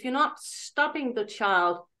time, if you're not stopping the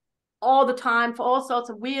child all the time for all sorts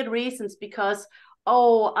of weird reasons, because,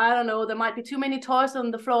 oh, I don't know, there might be too many toys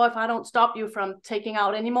on the floor if I don't stop you from taking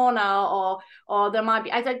out any more now, or there might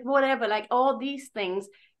be, I think, whatever, like all these things,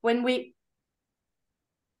 when we,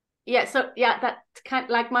 that kind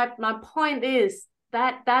of, like, my point is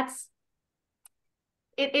that's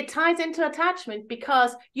it ties into attachment,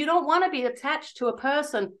 because you don't want to be attached to a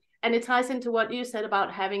person. And it ties into what you said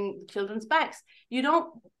about having children's backs. You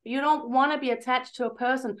don't want to be attached to a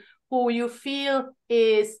person who you feel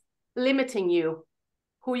is limiting you,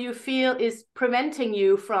 who you feel is preventing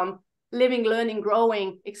you from living, learning,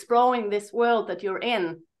 growing, exploring this world that you're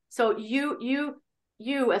in. So you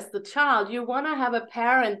as the child, you want to have a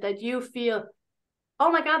parent that you feel,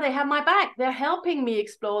 oh my God, they have my back. They're helping me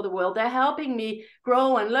explore the world. They're helping me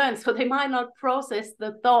grow and learn. So they might not process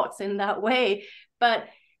the thoughts in that way, but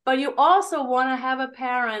you also want to have a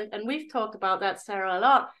parent, and we've talked about that, Sarah, a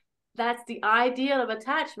lot. That's the ideal of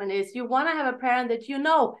attachment, is you want to have a parent that you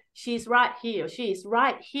know, she's right here, she's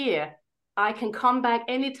right here. I can come back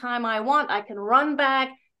anytime I want. I can run back,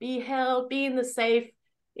 be held, be in the safe,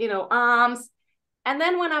 arms. And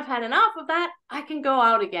then when I've had enough of that, I can go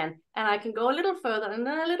out again, and I can go a little further, and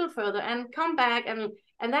then a little further, and come back, and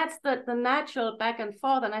that's the natural back and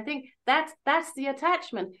forth. And I think that's the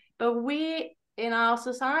attachment. But we in our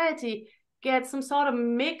society get some sort of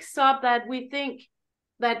mix up that we think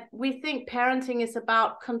parenting is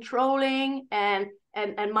about controlling and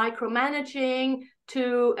micromanaging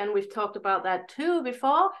to, and we've talked about that too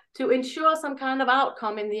before, to ensure some kind of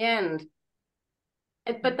outcome in the end.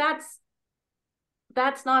 But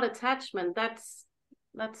that's not attachment. That's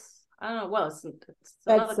I don't know. Well, it's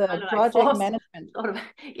that's project management.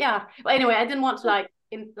 Yeah. But anyway, I didn't want to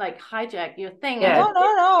hijack your thing. Yeah.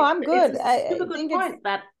 No, I'm good. I think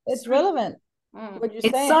it's relevant. What you're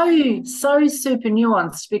saying. It's so super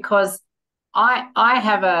nuanced, because I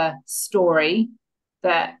have a story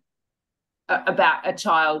that about a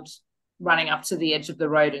child running up to the edge of the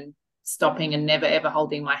road and stopping and never ever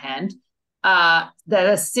holding my hand, that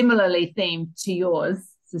are similarly themed to yours,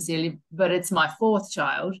 Cecilia, but it's my 4th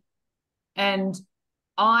child. And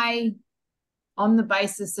I, on the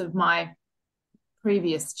basis of my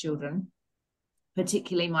previous children,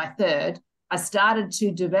 particularly my 3rd, I started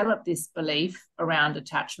to develop this belief around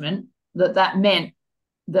attachment that meant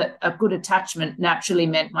that a good attachment naturally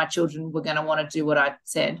meant my children were going to want to do what I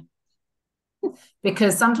said.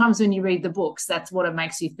 Because sometimes when you read the books, that's what it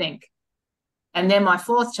makes you think. And then my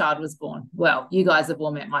 4th child was born. Well, you guys have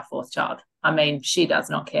all met my 4th child. I mean, she does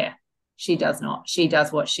not care. She does not. She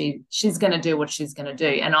does what she's going to do what she's going to do.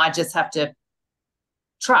 And I just have to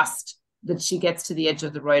trust that she gets to the edge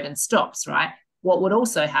of the road and stops, right? What would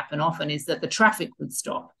also happen often is that the traffic would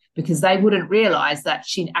stop, because they wouldn't realize that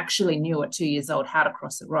she actually knew at 2 years old how to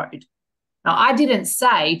cross the road. Now, I didn't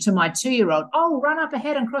say to my 2-year-old, oh, run up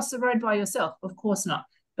ahead and cross the road by yourself. Of course not.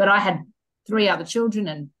 But I had 3 other children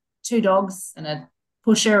and 2 dogs and a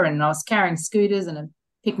pusher, and I was carrying scooters and a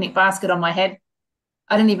picnic basket on my head.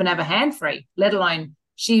 I didn't even have a hand free, let alone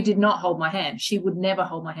she did not hold my hand. She would never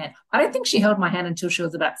hold my hand. I don't think she held my hand until she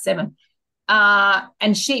was about 7.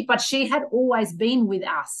 But she had always been with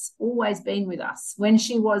us. When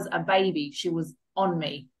she was a baby, she was on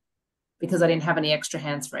me because I didn't have any extra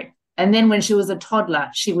hands free. And then when she was a toddler,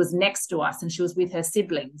 she was next to us and she was with her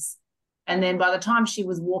siblings. And then by the time she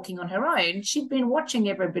was walking on her own, she'd been watching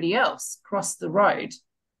everybody else cross the road.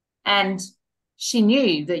 And she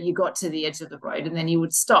knew that you got to the edge of the road and then you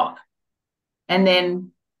would stop. And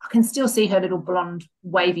then I can still see her little blonde,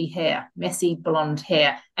 wavy hair, messy blonde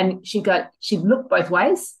hair. And she'd look both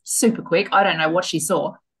ways, super quick. I don't know what she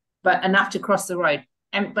saw, but enough to cross the road.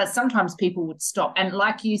 But sometimes people would stop. And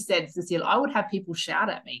like you said, Cecile, I would have people shout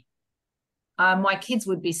at me. My kids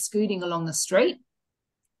would be scooting along the street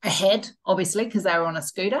ahead, obviously, because they were on a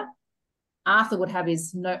scooter. Arthur would have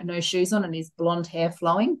his no shoes on and his blonde hair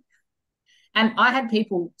flowing. And I had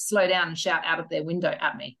people slow down and shout out of their window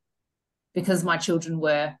at me because my children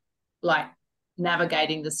were like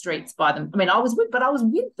navigating the streets by them. I mean, I was with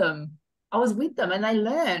them. And they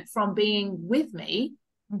learned from being with me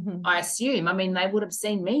I assume. I mean, they would have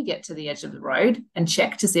seen me get to the edge of the road and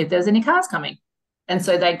check to see if there's any cars coming. And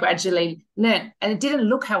so they gradually learned. And it didn't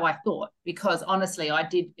look how I thought, because honestly, I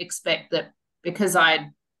did expect that, because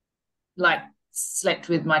I'd like slept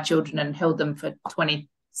with my children and held them for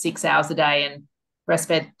 26 hours a day and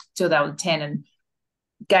breastfed till they were 10 and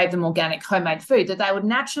gave them organic homemade food, that they would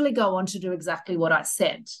naturally go on to do exactly what I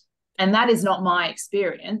said. And that is not my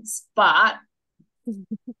experience, but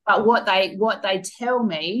what they tell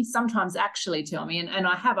me, sometimes actually tell me, and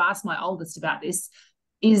I have asked my oldest about this,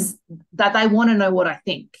 is that they want to know what I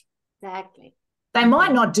think. Exactly. They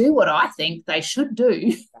might not do what I think they should do.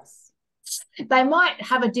 Yes. They might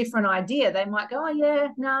have a different idea. They might go, oh yeah,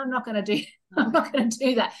 no, I'm not going to do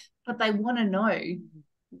that. But they want to know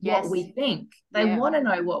what we think. They want to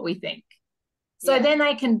know what we think. So then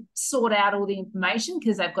they can sort out all the information,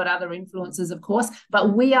 because they've got other influences, of course,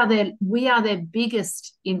 but we are their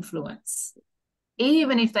biggest influence,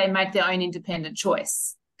 even if they make their own independent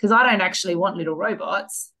choice. Because I don't actually want little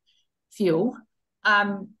robots,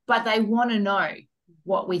 but they want to know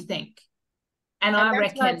what we think. And I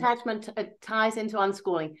reckon why attachment ties into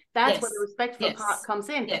unschooling. That's where the respectful part comes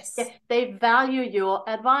in. Yes. They value your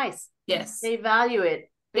advice. Yes. They value it.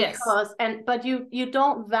 Because but you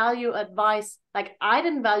don't value advice. Like, I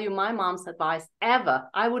didn't value my mom's advice ever.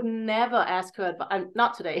 I would never ask her advice.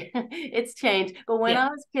 Not today. It's changed. But when I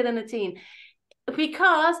was a kid and a teen,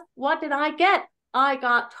 because what did I get? I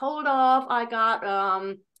got told off. I got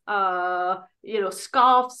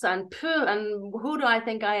scoffs and who do I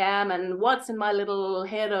think I am, and what's in my little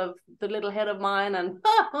head of mine, and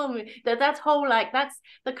that's whole, like, that's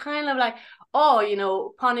the kind of like,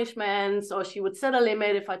 punishments, or she would set a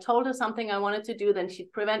limit. If I told her something I wanted to do, then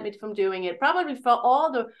she'd prevent me from doing it, probably for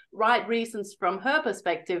all the right reasons from her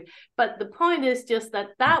perspective. But the point is just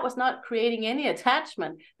that was not creating any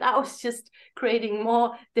attachment. That was just creating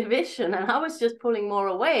more division, and I was just pulling more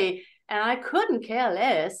away, and I couldn't care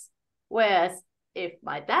less. Whereas if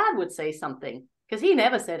my dad would say something, because he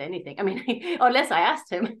never said anything, I mean, unless I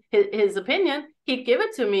asked him his opinion, he'd give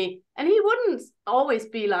it to me, and he wouldn't always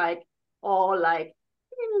be like,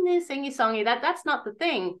 singy songy. That's not the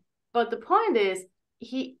thing. But the point is,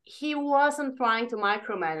 he wasn't trying to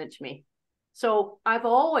micromanage me. So I've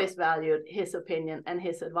always valued his opinion and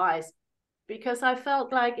his advice, because I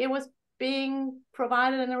felt like it was being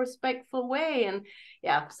provided in a respectful way. And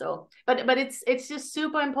so but it's just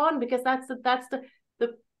super important, because that's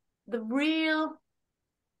the real,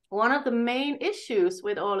 one of the main issues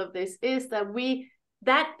with all of this is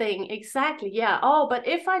that thing, exactly. But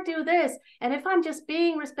if I do this, and if I'm just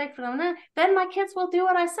being respectful, then my kids will do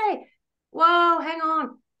what I say. Whoa, hang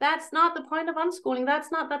on. That's not the point of unschooling. That's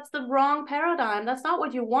the wrong paradigm. That's not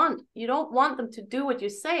what you want. You don't want them to do what you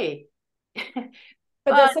say.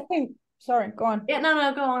 But there's something, sorry, go on. Yeah,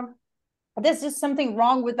 no, go on. There's just something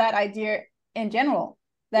wrong with that idea in general.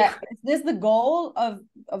 That is this the goal of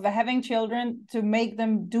having children, to make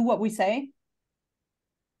them do what we say?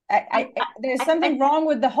 There's something wrong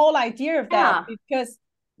with the whole idea of that, because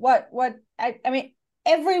I mean,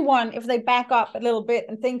 everyone, if they back up a little bit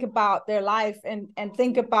and think about their life and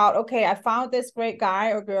think about, okay, I found this great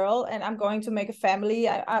guy or girl, and I'm going to make a family.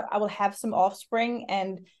 I will have some offspring,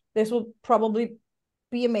 and this will probably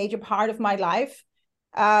be a major part of my life.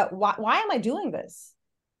 Why am I doing this?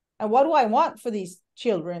 And what do I want for these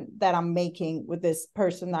children that I'm making with this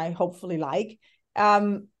person I hopefully like?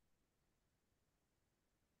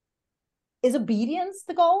 Is obedience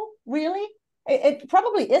the goal, really? It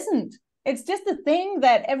probably isn't. It's just the thing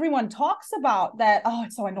that everyone talks about, that,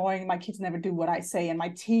 it's so annoying, my kids never do what I say, and my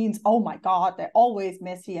teens, oh my God, they're always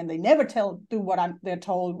messy, and they never do what they're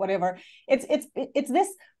told, whatever. It's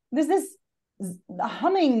this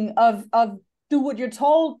humming of do what you're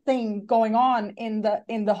told thing going on in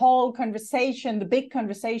the whole conversation, the big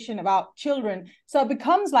conversation about children. So it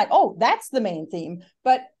becomes like, that's the main theme.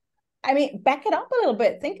 But I mean, back it up a little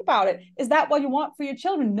bit. Think about it. Is that what you want for your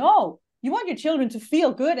children? No. You want your children to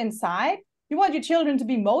feel good inside. You want your children to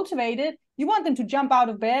be motivated. You want them to jump out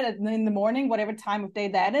of bed in the morning, whatever time of day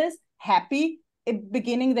that is, happy,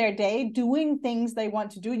 beginning their day, doing things they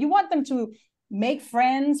want to do. You want them to make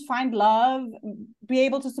friends, find love, be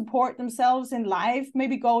able to support themselves in life,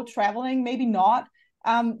 maybe go traveling, maybe not,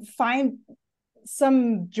 find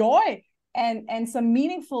some joy and some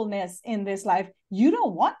meaningfulness in this life. You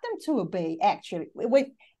don't want them to obey, actually.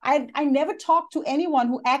 I never talk to anyone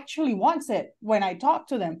who actually wants it when I talk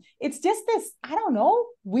to them. It's just this, I don't know,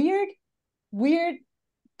 weird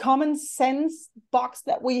common sense box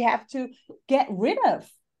that we have to get rid of.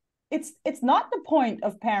 it's not the point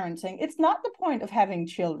of parenting. It's not the point of having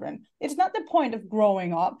children. It's not the point of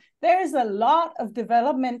growing up. There is a lot of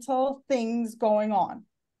developmental things going on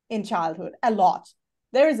in childhood, a lot.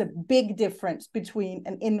 There is a big difference between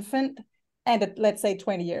an infant and a, let's say,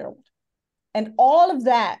 20-year-old. And all of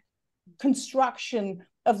that construction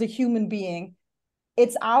of the human being,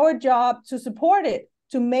 it's our job to support it,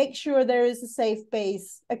 to make sure there is a safe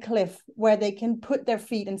base, a cliff where they can put their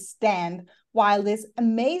feet and stand while this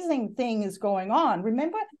amazing thing is going on.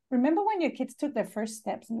 Remember when your kids took their first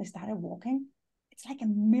steps and they started walking? It's like a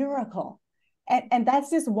miracle. And that's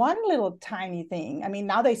just one little tiny thing. I mean,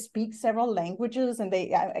 now they speak several languages and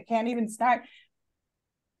I can't even start.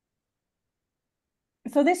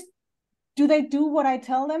 So do they do what I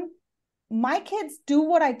tell them? My kids do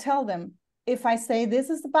what I tell them. If I say this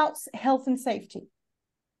is about health and safety,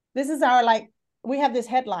 this is our, we have this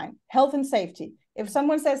headline, health and safety. If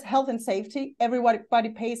someone says health and safety, everybody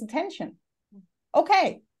pays attention.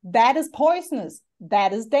 Okay, that is poisonous.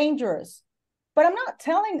 That is dangerous. But I'm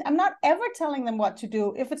not ever telling them what to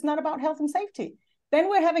do if it's not about health and safety. Then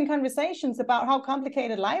we're having conversations about how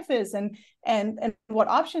complicated life is and what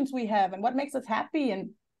options we have and what makes us happy.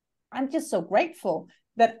 And I'm just so grateful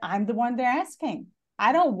that I'm the one they're asking.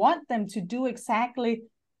 I don't want them to do exactly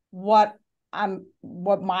what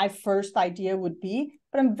my first idea would be,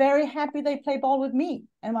 but I'm very happy they play ball with me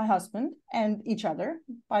and my husband and each other,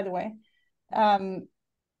 by the way.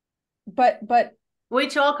 But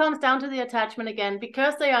which all comes down to the attachment again,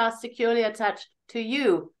 because they are securely attached to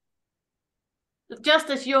you. Just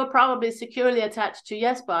as you're probably securely attached to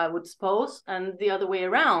Jesper, I would suppose, and the other way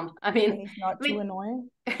around. I mean, he's not too annoying.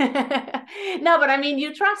 No, but I mean,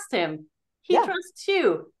 you trust him. He trusts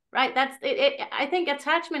you, right? That's it. I think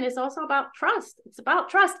attachment is also about trust. It's about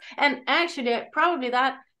trust, and actually, probably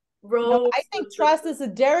that role. No, I think trust is a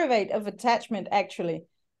derivative of attachment. Actually,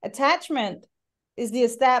 attachment is the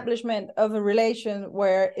establishment of a relation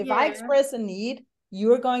where if I express a need,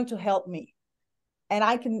 you're going to help me. And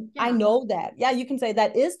I know that. Yeah, you can say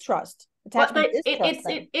that is trust. Attachment is trust.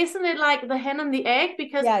 Isn't it like the hen and the egg?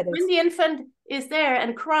 Because when the infant is there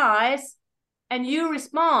and cries and you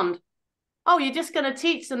respond, oh, you're just going to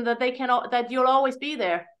teach them that that you'll always be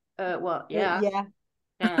there. Well, yeah.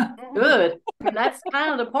 Good. And that's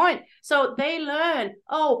kind of the point. So they learn,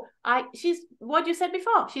 she's what you said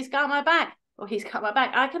before, she's got my back. Oh, he's got my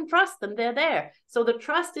back. I can trust them. They're there. So the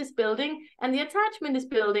trust is building and the attachment is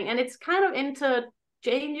building, and it's kind of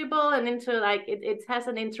interchangeable and it has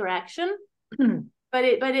an interaction. But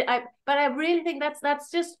I really think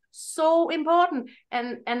that's just so important,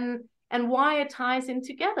 and why it ties in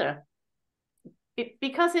together.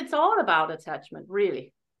 Because it's all about attachment,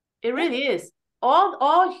 really. It really is.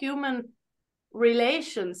 All human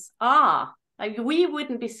relations are. Like, we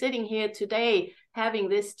wouldn't be sitting here today having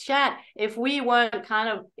this chat if we weren't kind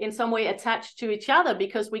of in some way attached to each other,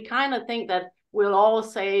 because we kind of think that we'll all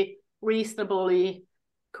say reasonably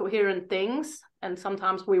coherent things, and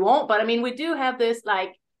sometimes we won't. But I mean, we do have this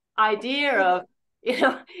idea of,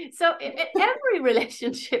 so every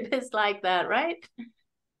relationship is like that, right?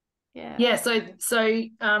 Yeah. So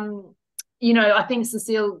I think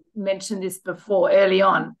Cecile mentioned this before early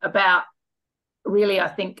on about really, I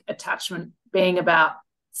think, attachment being about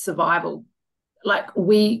survival. Like,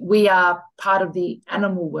 we are part of the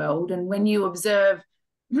animal world, and when you observe,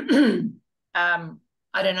 I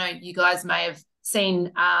don't know, you guys may have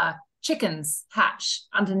seen chickens hatch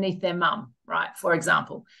underneath their mum, right? For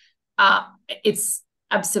example, it's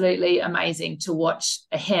absolutely amazing to watch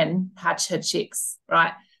a hen hatch her chicks,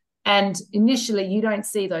 right? And initially, you don't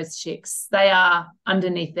see those chicks; they are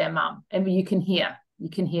underneath their mum, and you can hear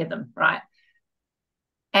them, right?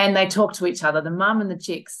 And they talk to each other. The mum and the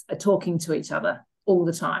chicks are talking to each other all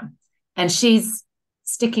the time. And she's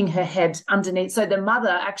sticking her head underneath. So the mother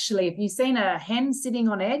actually, if you've seen a hen sitting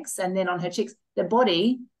on eggs and then on her chicks, her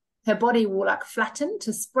body will flatten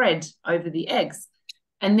to spread over the eggs.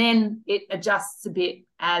 And then it adjusts a bit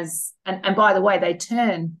and by the way, they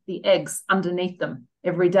turn the eggs underneath them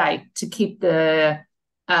every day to keep the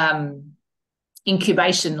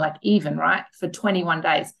incubation even, right, for 21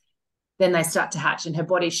 days. Then they start to hatch and her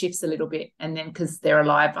body shifts a little bit, and then because they're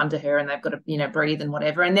alive under her and they've got to breathe and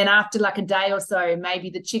whatever, and then after a day or so,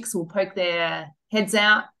 maybe the chicks will poke their heads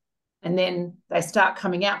out and then they start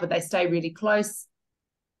coming out, but they stay really close.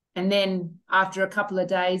 And then after a couple of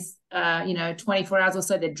days, 24 hours or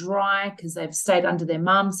so, they're dry because they've stayed under their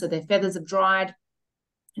mum, so their feathers have dried.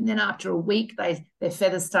 And then after a week, their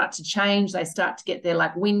feathers start to change. They start to get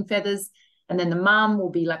their wing feathers, and then the mum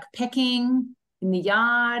will be pecking in the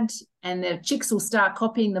yard, and the chicks will start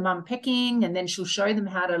copying the mum pecking, and then she'll show them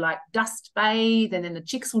how to like dust bathe, and then the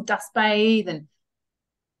chicks will dust bathe,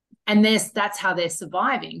 and that's how they're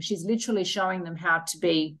surviving. She's literally showing them how to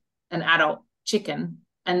be an adult chicken,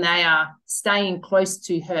 and they are staying close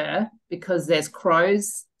to her because there's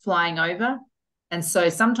crows flying over. And so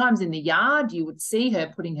sometimes in the yard, you would see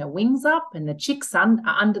her putting her wings up, and the chicks are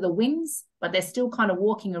under the wings, but they're still kind of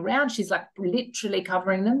walking around. She's like literally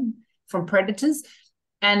covering them from predators.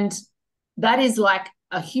 And that is like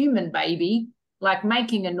a human baby, like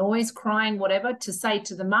making a noise, crying, whatever, to say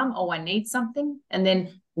to the mum, oh, I need something. And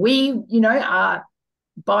then we, are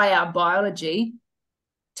by our biology,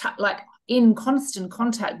 like in constant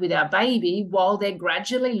contact with our baby while they're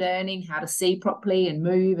gradually learning how to see properly and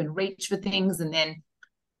move and reach for things. And then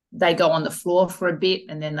they go on the floor for a bit,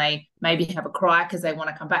 and then they maybe have a cry because they want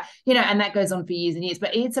to come back, and that goes on for years and years.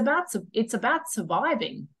 But it's about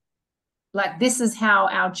surviving. Like, this is how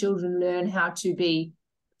our children learn how to be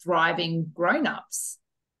thriving grown-ups,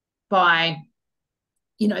 by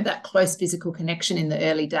that close physical connection in the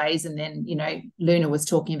early days. And then Luna was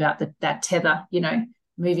talking about that tether,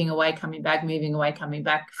 moving away, coming back, moving away, coming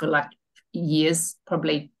back for like years,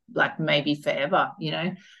 probably like maybe forever,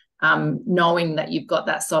 knowing that you've got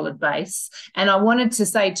that solid base. And I wanted to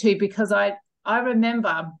say too, because I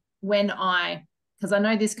remember because I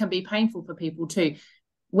know this can be painful for people too,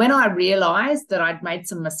 when I realized that I'd made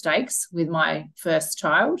some mistakes with my first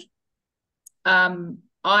child,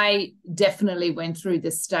 I definitely went through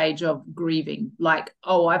this stage of grieving, like,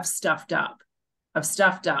 oh, I've stuffed up.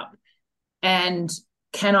 And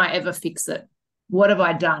can I ever fix it? What have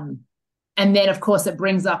I done? And then, of course, it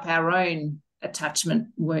brings up our own attachment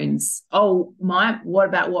wounds. Oh, what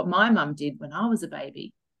about what my mum did when I was a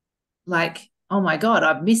baby? Like, oh my God,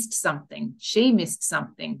 I've missed something. She missed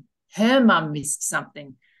something. Her mum missed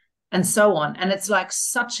something, and so on. And it's like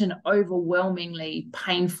such an overwhelmingly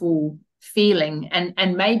painful feeling.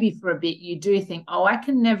 And maybe for a bit you do think, oh, I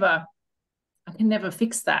can never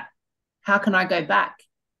fix that. How can I go back?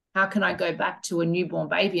 How can I go back to a newborn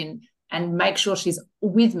baby and make sure she's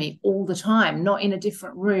with me all the time, not in a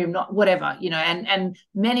different room, not whatever, and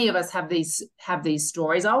many of us have these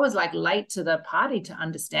stories. I was like late to the party to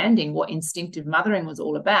understanding what instinctive mothering was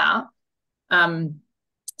all about.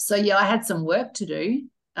 So yeah, I had some work to do.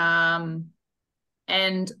 And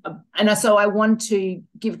so I want to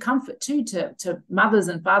give comfort too to mothers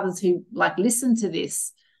and fathers who like listen to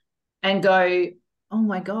this and go, oh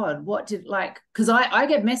my God, because I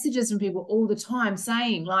get messages from people all the time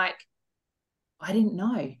saying like, I didn't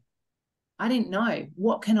know.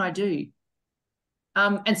 What can I do?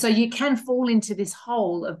 And so you can fall into this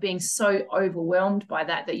hole of being so overwhelmed by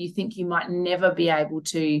that you think you might never be able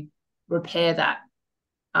to repair that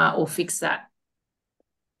or fix that.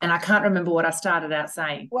 And I can't remember what I started out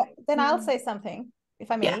saying. Well, then I'll say something, if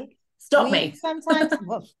I may. Yeah. Stop me. Sometimes,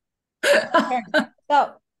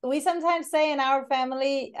 so we sometimes say in our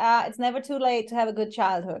family, it's never too late to have a good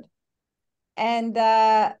childhood. And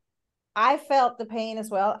I felt the pain as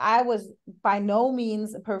well. I was by no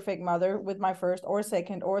means a perfect mother with my first or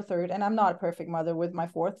second or third, and I'm not a perfect mother with my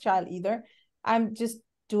fourth child either. I'm just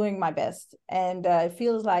doing my best, and it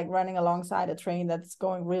feels like running alongside a train that's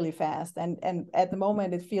going really fast, and at the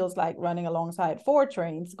moment it feels like running alongside 4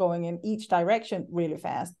 trains going in each direction really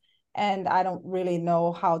fast, and I don't really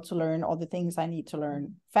know how to learn all the things I need to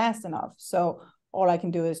learn fast enough. So all I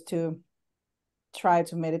can do is to try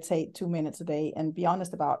to meditate 2 minutes a day and be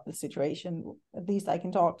honest about the situation. At least I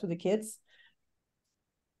can talk to the kids.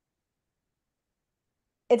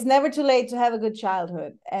 It's never too late to have a good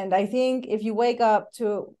childhood. And I think if you wake up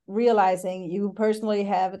to realizing you personally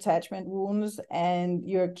have attachment wounds and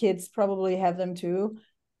your kids probably have them too,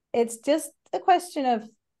 it's just a question of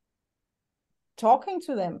talking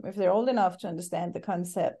to them if they're old enough to understand the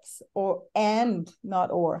concepts, and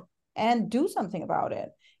do something about it.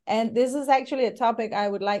 And this is actually a topic I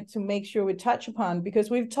would like to make sure we touch upon, because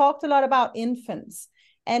we've talked a lot about infants,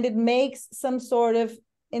 and it makes some sort of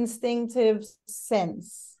instinctive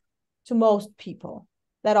sense to most people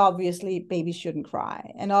that obviously babies shouldn't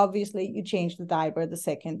cry. And obviously you change the diaper the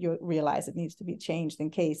second you realize it needs to be changed. In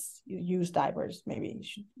case you use diapers, maybe you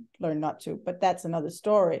should learn not to, but that's another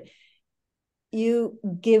story. You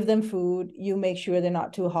give them food, you make sure they're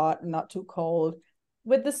not too hot and not too cold.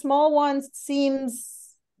 With the small ones, it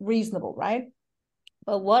seems reasonable, right?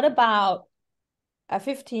 But what about a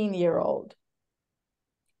 15-year-old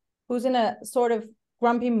who's in a sort of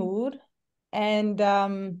grumpy mood,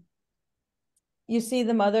 and you see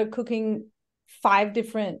the mother cooking 5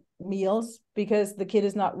 different meals because the kid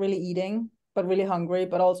is not really eating, but really hungry,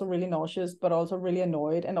 but also really nauseous, but also really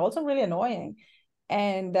annoyed, and also really annoying.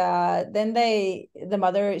 And then the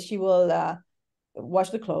mother, she will wash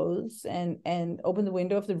the clothes and open the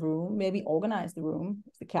window of the room, maybe organize the room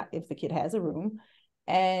if the kid has a room,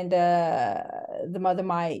 and the mother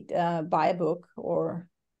might buy a book or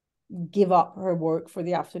give up her work for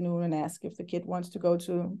the afternoon and ask if the kid wants to go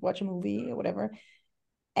to watch a movie or whatever.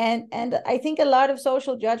 And I think a lot of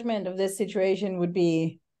social judgment of this situation would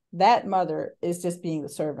be, that mother is just being the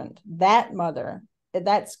servant. That mother,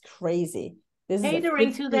 that's crazy. This catering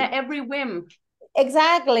is to their every whim.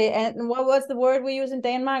 Exactly. And what was the word we use in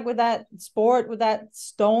Denmark with that sport, with that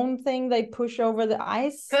stone thing they push over the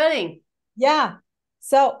ice? Curling. Yeah.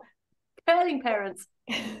 So curling parents.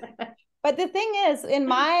 But the thing is, in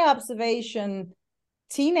my observation,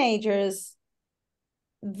 teenagers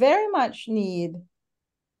very much need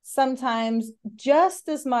sometimes just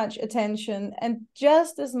as much attention and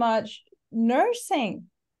just as much nursing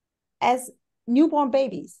as newborn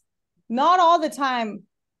babies. Not all the time.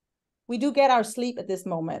 We do get our sleep at this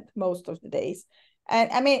moment, most of the days.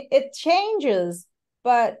 And I mean, it changes,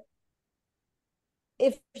 but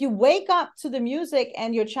if you wake up to the music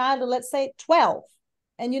and your child, let's say 12,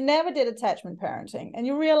 and you never did attachment parenting, and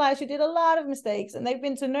you realize you did a lot of mistakes, and they've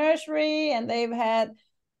been to nursery and they've had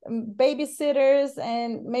babysitters,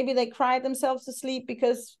 and maybe they cried themselves to sleep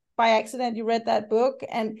because by accident you read that book.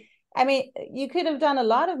 And I mean, you could have done a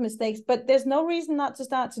lot of mistakes, but there's no reason not to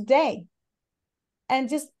start today and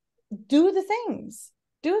just do the things,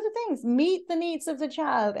 meet the needs of the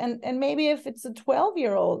child. And maybe if it's a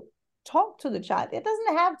 12-year-old, talk to the child. It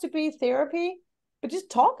doesn't have to be therapy, but just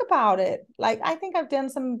talk about it. Like, I think I've done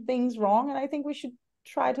some things wrong, and I think we should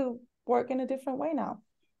try to work in a different way now.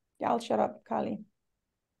 Yeah, I'll shut up, Kali.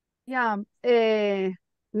 Yeah.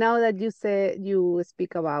 Now that you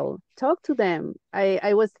speak about talk to them,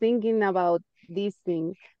 I was thinking about these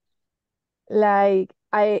things. Like,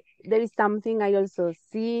 there is something I also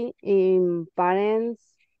see in parents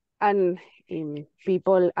and in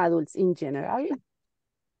people, adults in general,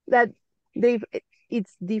 that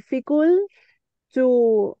it's difficult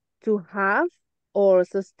to have or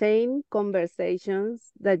sustain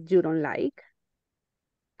conversations that you don't like.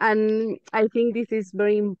 And I think this is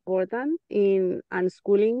very important in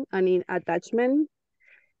unschooling and in attachment,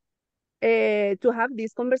 to have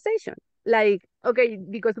this conversation. Like, okay,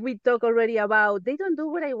 because we talk already about they don't do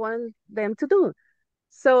what I want them to do.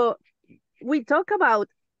 So we talk about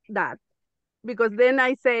that, because then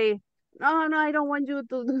I say, no, no, I don't want you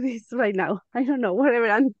to do this right now. I don't know, whatever.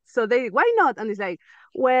 And so why not? And it's like,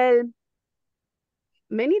 well,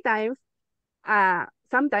 many times,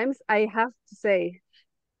 sometimes I have to say,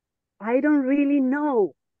 I don't really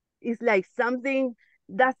know. It's like something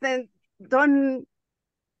don't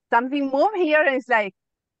something move here, and it's like,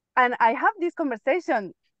 and I have this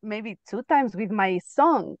conversation maybe 2 times with my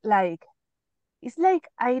son. Like, it's like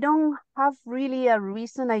I don't have really a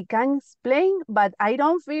reason I can explain, but I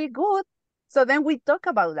don't feel good. So then we talk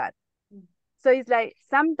about that. So it's like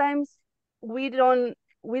sometimes we don't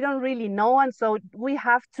really know, and so we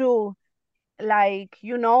have to, like,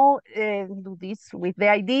 do this with the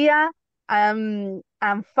idea, and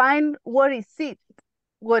find what is it,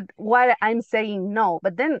 what I'm saying no.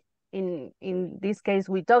 But then in this case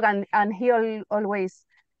we talk, and he always,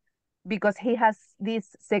 because he has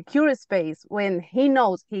this secure space when he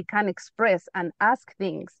knows he can express and ask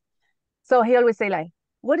things, so he always say like,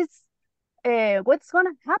 what's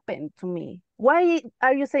gonna happen to me? Why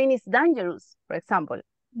are you saying it's dangerous, for example?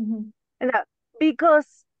 Mm-hmm. And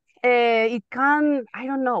because it can, I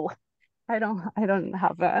don't know. I don't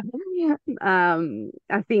have a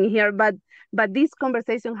thing here, but this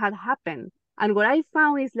conversation had happened, and what I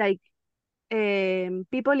found is like,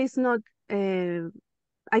 people is not.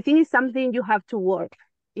 I think it's something you have to work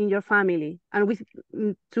in your family, and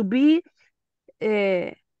to be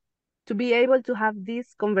able to have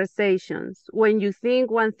these conversations. When you think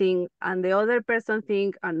one thing and the other person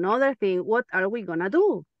think another thing, what are we gonna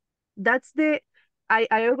do? That's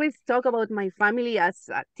I always talk about my family as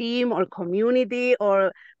a team or community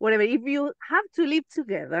or whatever. If you have to live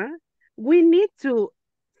together, we need to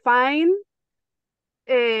find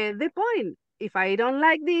the point. If I don't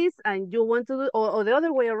like this and you want to do, or the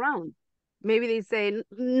other way around, maybe they say,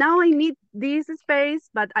 now I need this space,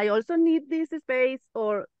 but I also need this space,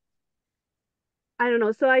 or I don't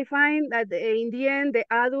know. So I find that in the end, the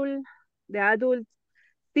adults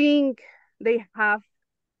think they have,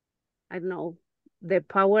 I don't know, the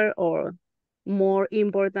power or more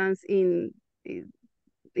importance in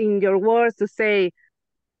your words to say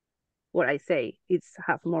what I say. It's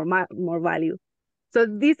have more value. So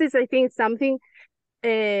this is, I think, something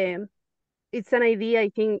it's an idea I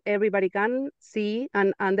think everybody can see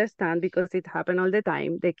and understand because it happened all the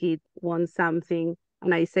time. The kid wants something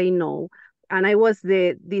and I say no. And I was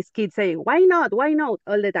this kid saying, why not? Why not?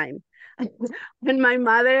 All the time. And my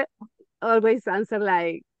mother always answer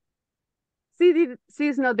like,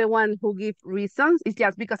 she's not the one who gives reasons. It's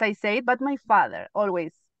just because I say it, but my father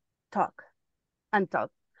always talk and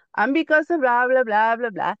talk. And because of blah, blah, blah, blah,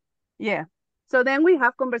 blah. Yeah. So then we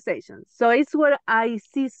have conversations. So it's what I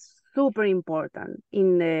see super important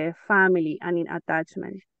in the family and in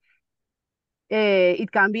attachment.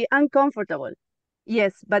 It can be uncomfortable.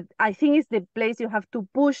 Yes, but I think it's the place you have to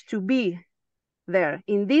push to be there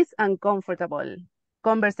in these uncomfortable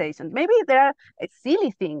conversations. Maybe there are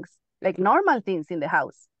silly things, like normal things in the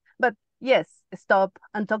house. But yes, stop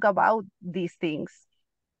and talk about these things.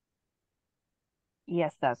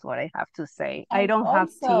 Yes, that's what I have to say. And I don't have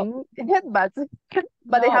also, teen yet, but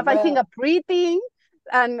I no, have, I think, but a pre-teen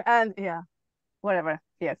and yeah, whatever.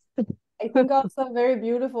 Yes. I think also very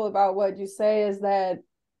beautiful about what you say is that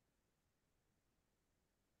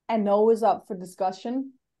a no is up for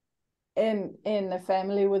discussion in a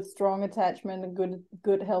family with strong attachment and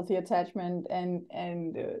good healthy attachment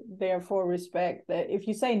and therefore respect. That if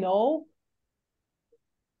you say no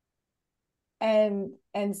and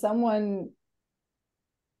someone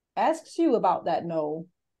asks you about that no,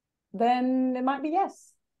 then it might be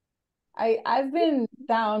yes. I've been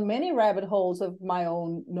down many rabbit holes of my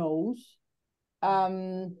own no's.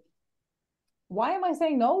 Why am I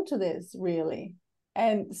saying no to this, really?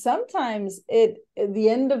 And sometimes the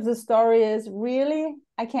end of the story is, really,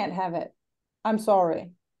 I can't have it. I'm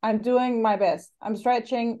sorry. I'm doing my best. I'm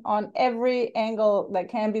stretching on every angle that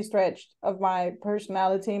can be stretched of my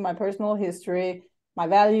personality, my personal history, my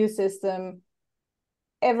value system,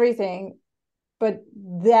 everything. But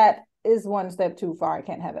that is one step too far. I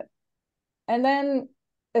can't have it. And then,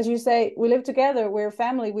 as you say, we live together. We're a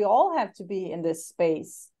family. We all have to be in this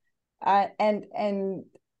space. And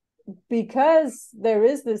because there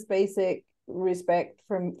is this basic respect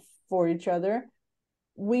for each other,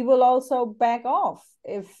 we will also back off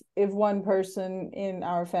if one person in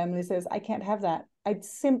our family says, I can't have that.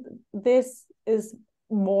 This is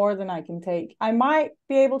more than I can take. I might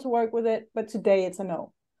be able to work with it, but today it's a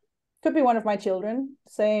no. Could be one of my children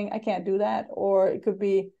saying I can't do that, or it could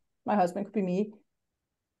be my husband, could be me.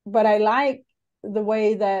 But I like the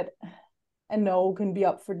way that a no can be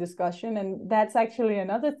up for discussion. And that's actually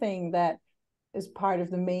another thing that is part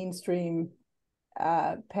of the mainstream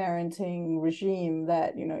parenting regime,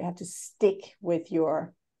 that, you have to stick with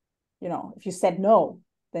your, if you said no,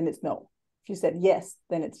 then it's no. If you said yes,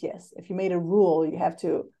 then it's yes. If you made a rule, you have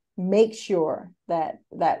to make sure that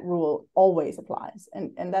that rule always applies.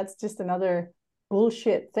 And that's just another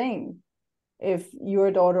bullshit thing. If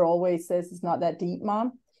your daughter always says, it's not that deep,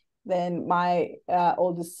 mom, then my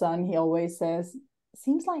oldest son, he always says,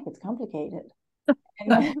 seems like it's complicated.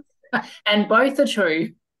 And both are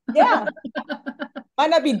true. Yeah.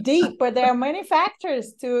 Might not be deep, but there are many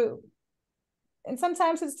factors and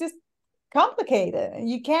sometimes it's just complicated.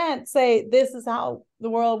 You can't say this is how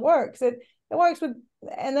the world works. It works with,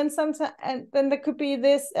 and then sometimes, and then there could be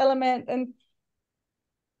this element, and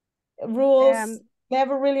rules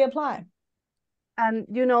never really apply. And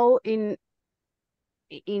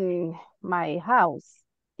in my house,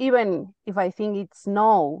 even if I think it's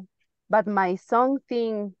no, but my son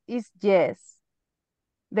thing is yes,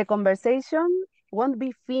 the conversation won't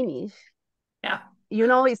be finished. Yeah.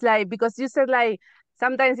 It's like, because you said like,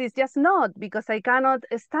 sometimes it's just not because I cannot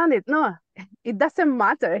stand it. No, it doesn't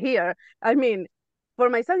matter here. I mean, for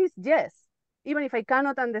my son, it's yes, even if I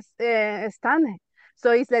cannot stand it.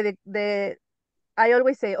 So it's like I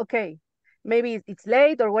always say, okay, maybe it's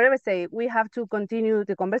late or whatever, say, we have to continue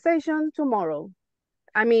the conversation tomorrow.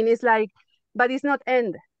 I mean, it's like, but it's not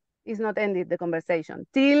ended the conversation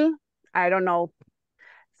till, I don't know,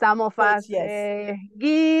 some of us yes.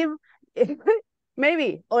 give,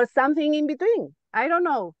 maybe, or something in between. I don't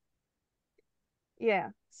know. Yeah.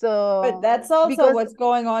 So, but that's also what's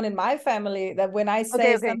going on in my family, that when I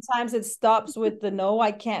say sometimes it stops with the no,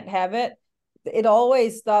 I can't have it, it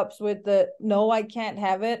always stops with the no, I can't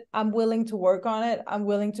have it. I'm willing to work on it. I'm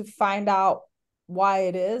willing to find out why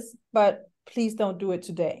it is, but please don't do it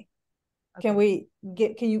today. Okay.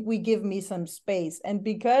 Can we give me some space? And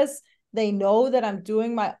because they know that I'm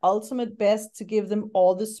doing my ultimate best to give them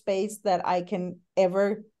all the space that I can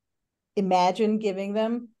ever imagine giving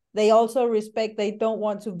them, they also respect, they don't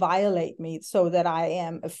want to violate me so that I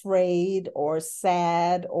am afraid or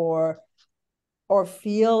sad or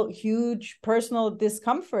feel huge personal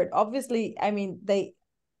discomfort. Obviously, I mean, they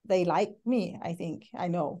like me, I think, I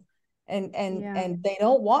know. and they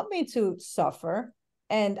don't want me to suffer.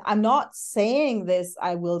 And I'm not saying this,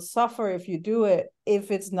 I will suffer if you do it,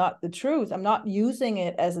 if it's not the truth. I'm not using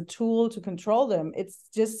it as a tool to control them. It's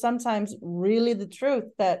just sometimes really the truth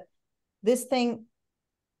that this thing,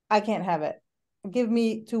 I can't have it. Give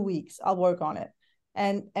me 2 weeks, I'll work on it.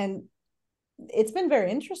 And it's been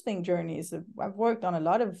very interesting journeys. I've worked on a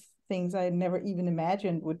lot of things I never even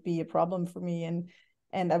imagined would be a problem for me,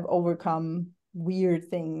 and I've overcome weird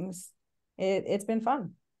things. It's been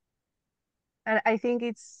fun. And I think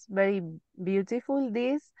it's very beautiful,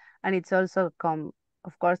 this, and it's also come,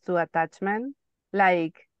 of course, to attachment.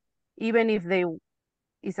 Like, even if they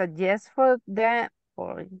is a yes for them,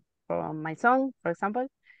 for my son, for example,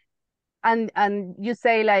 and you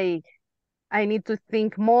say like, I need to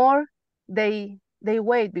think more, they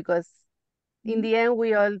wait, because in the end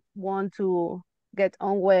we all want to get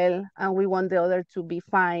on well, and we want the other to be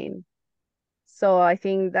fine. So I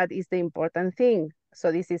think that is the important thing. So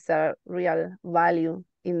this is a real value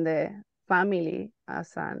in the family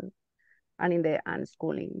and in the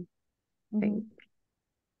unschooling thing.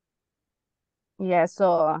 Yeah,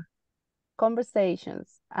 so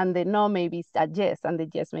conversations, and the no maybe is a yes, and the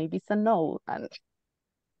yes maybe is a no. And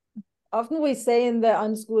often we say in the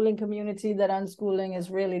unschooling community that unschooling is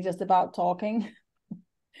really just about talking,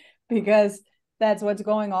 because that's what's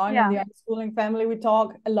going on in the unschooling family. We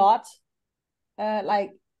talk a lot,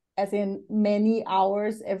 like as in many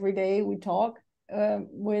hours every day we talk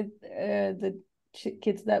with the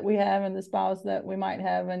kids that we have and the spouse that we might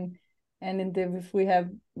have, and if we have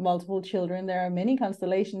multiple children, there are many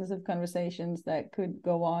constellations of conversations that could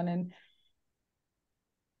go on, and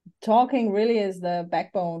talking really is the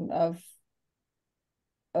backbone of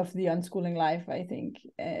the unschooling life, I think,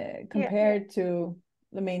 compared to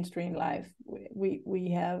the mainstream life.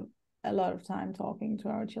 We have a lot of time talking to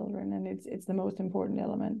our children, and it's the most important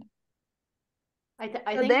element. I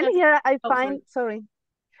so think then here I oh, find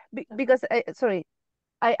because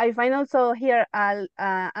I find also here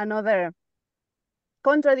another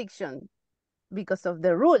contradiction, because of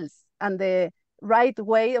the rules and the right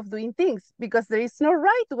way of doing things, because there is no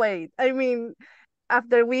right way. I mean,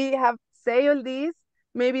 after we have say all this,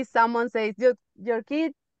 maybe someone says your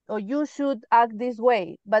kid, or you should act this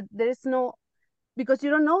way, but there is no, because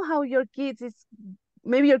you don't know how your kids is.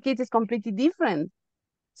 Maybe your kid is completely different,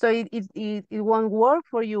 so it won't work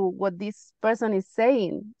for you what this person is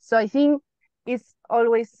saying. So I think it's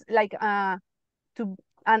always like to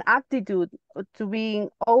an attitude to being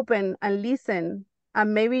open and listen,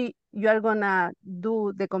 and maybe you are gonna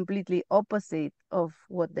do the completely opposite of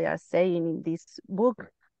what they are saying in this book.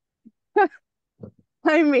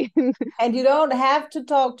 I mean, and you don't have to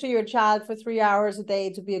talk to your child for 3 hours a day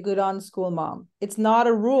to be a good on-school mom. It's not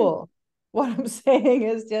a rule. What I'm saying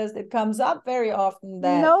is just, it comes up very often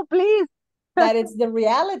that no, please, that it's the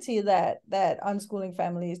reality that unschooling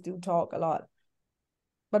families do talk a lot,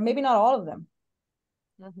 but maybe not all of them.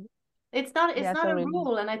 It's not a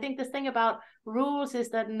rule. And I think this thing about rules is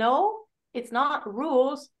that no, it's not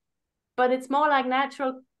rules, but it's more like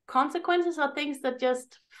natural consequences or things that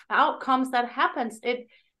just outcomes that happens.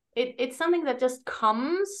 It's something that just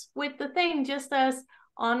comes with the thing, just as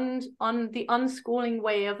on the unschooling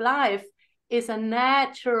way of life is a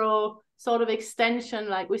natural sort of extension,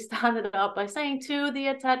 like we started out by saying, to the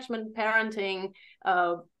attachment parenting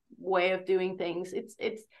way of doing things.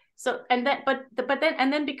 It's so, and that but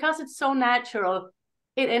then because it's so natural,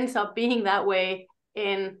 it ends up being that way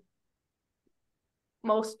in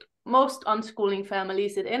most unschooling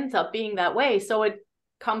families. It ends up being that way, so it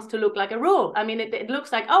comes to look like a rule. I mean, it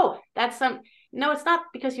looks like, oh, that's some. No, it's not,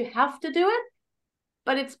 because you have to do it,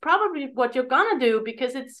 but it's probably what you're gonna do,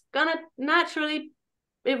 because it's gonna naturally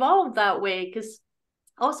evolve that way. Because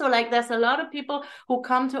also, like, there's a lot of people who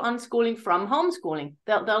come to unschooling from homeschooling.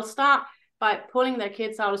 They'll start by pulling their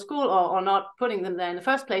kids out of school, or not putting them there in the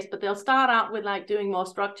first place, but they'll start out with like doing more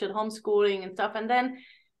structured homeschooling and stuff, and then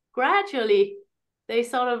gradually they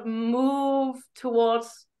sort of move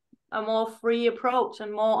towards a more free approach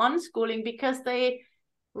and more unschooling, because they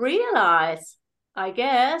realize, I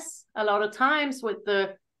guess, a lot of times with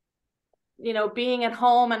the, being at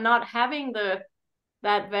home and not having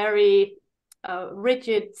that very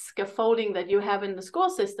rigid scaffolding that you have in the school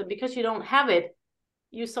system, because you don't have it,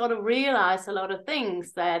 you sort of realize a lot of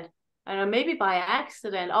things that, I don't know, maybe by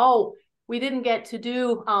accident, oh, we didn't get to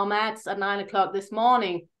do our maths at 9 o'clock this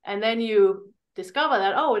morning. And then you discover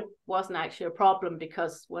that, oh, it wasn't actually a problem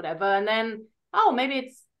because whatever. And then, oh, maybe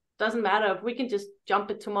it doesn't matter if we can just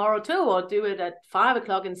jump it tomorrow too, or do it at 5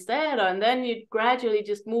 o'clock instead. And then you gradually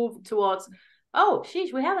just move towards, oh,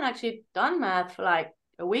 sheesh, we haven't actually done math for like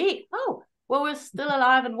a week. Oh, well, we're still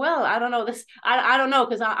alive and well. I don't know this. I don't know,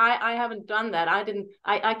 because I haven't done that.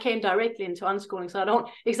 I came directly into unschooling, so I don't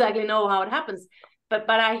exactly know how it happens. But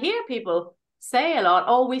I hear people say a lot,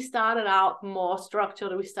 oh, we started out more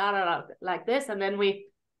structured, we started out like this, and then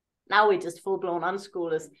now we just full-blown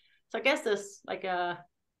unschoolers. So I guess there's like a,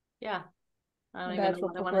 yeah, I don't even know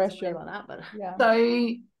what I wanted to say about that, but yeah.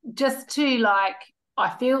 So just to like, I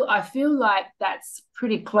feel like that's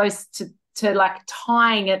pretty close to like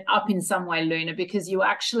tying it up in some way, Luna, because you're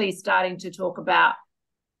actually starting to talk about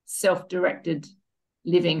self-directed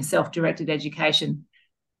living, self-directed education,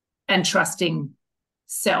 and trusting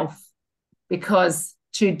self, because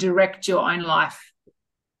to direct your own life,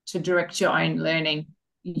 to direct your own learning,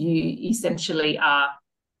 you essentially are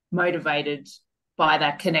motivated by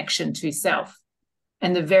that connection to self.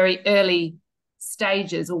 And the very early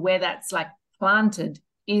stages, or where that's like planted,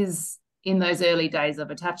 is in those early days of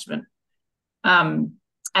attachment. And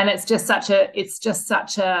it's just such a it's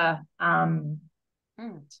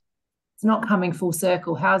not coming full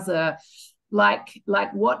circle. How's a like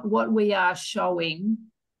what we are showing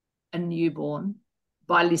a newborn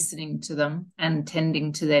by listening to them and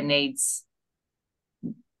tending to their needs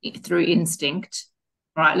through instinct,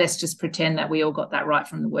 right? Let's just pretend that we all got that right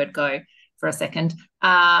from the word go for a second.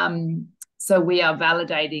 So we are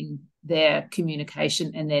validating their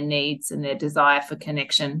communication and their needs and their desire for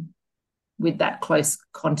connection with that close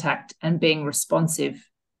contact and being responsive.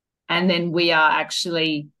 And then we are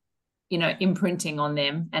actually, imprinting on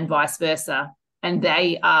them, and vice versa. And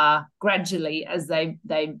they are gradually, as they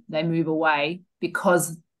move away,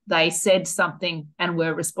 because they said something and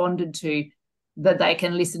were responded to, that they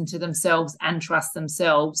can listen to themselves and trust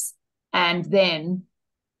themselves, and then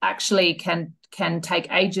actually can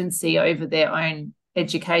take agency over their own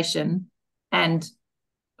education, and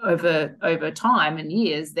over time and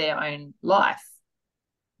years, their own life.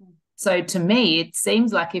 So to me, it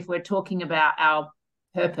seems like if we're talking about our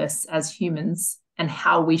purpose as humans and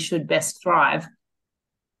how we should best thrive,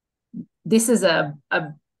 this is a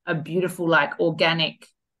beautiful, like, organic,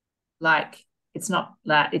 like, it's not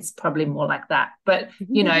that, it's probably more like that, but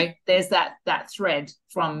there's that thread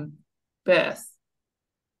from birth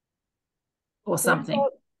or something.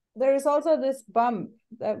 There is also this bump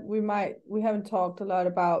that we haven't talked a lot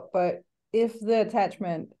about, but if the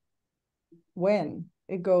attachment, when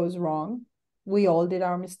it goes wrong, we all did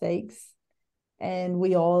our mistakes, and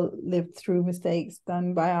we all lived through mistakes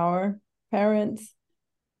done by our parents.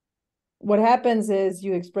 What happens is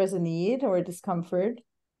you express a need or a discomfort.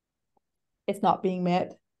 It's not being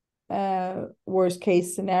met. Worst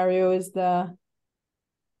case scenario is the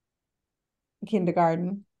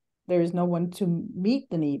kindergarten. There is no one to meet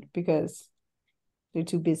the need because they're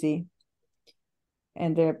too busy.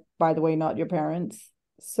 And they're, by the way, not your parents.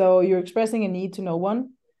 So you're expressing a need to no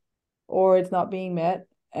one, or it's not being met.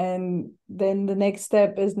 And then the next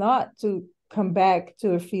step is not to come back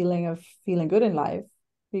to a feeling of feeling good in life,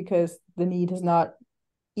 because the need has not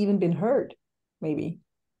even been heard, maybe.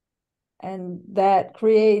 And that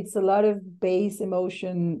creates a lot of base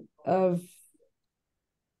emotion of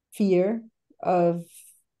fear, of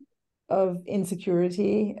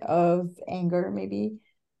insecurity, of anger, maybe,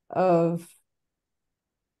 of,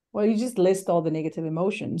 well, you just list all the negative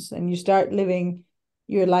emotions and you start living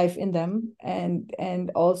your life in them.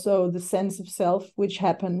 And also the sense of self, which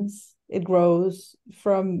happens, it grows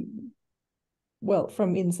from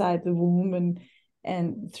inside the womb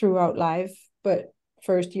and throughout life. But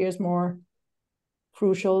first year is more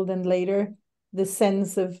crucial than later. The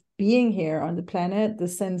sense of being here on the planet, the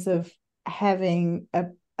sense of having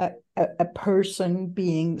a person,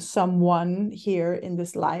 being someone here in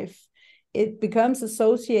this life, it becomes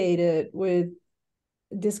associated with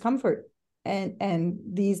discomfort and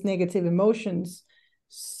these negative emotions.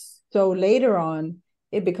 So later on,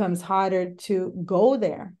 it becomes harder to go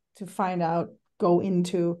there, to find out, go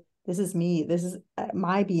into, this is me, this is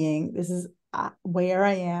my being, this is where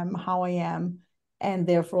I am, how I am, and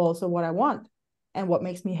therefore also what I want and what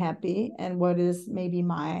makes me happy and what is maybe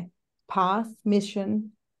my path,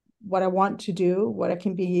 mission, what I want to do, what I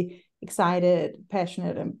can be excited,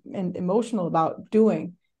 passionate, and emotional about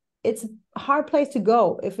doing. It's a hard place to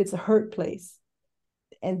go if it's a hurt place.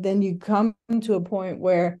 And then you come to a point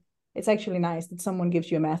where it's actually nice that someone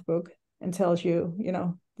gives you a math book and tells you,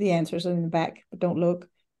 the answers are in the back, but don't look,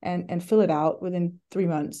 and fill it out within 3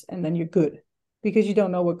 months, and then you're good, because you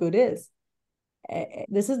don't know what good is.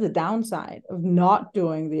 This is the downside of not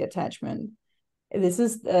doing the attachment. This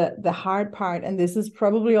is the hard part, and this is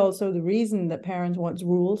probably also the reason that parents want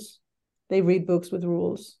rules. They read books with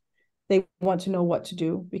rules. They want to know what to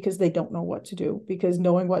do because they don't know what to do, because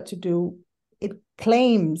knowing what to do it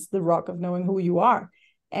claims the rock of knowing who you are.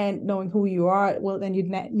 And knowing who you are, well, then you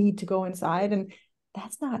need to go inside, and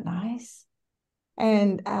that's not nice.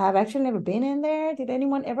 And I've actually never been in there. Did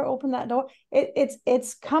anyone ever open that door?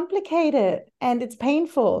 It's complicated and it's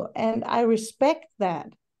painful, and I respect that.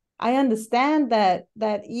 I understand that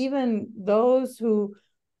even those who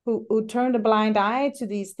turn a blind eye to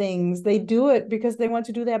these things, they do it because they want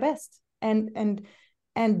to do their best, and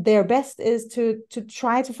their best is to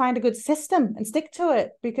try to find a good system and stick to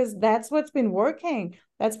it, because that's what's been working.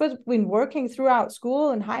 That's what's been working throughout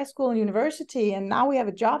school and high school and university. And now we have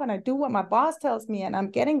a job and I do what my boss tells me and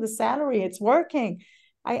I'm getting the salary. It's working.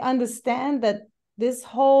 I understand that this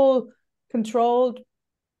whole controlled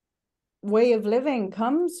way of living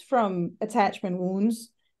comes from attachment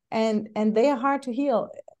wounds, and they are hard to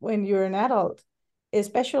heal when you're an adult,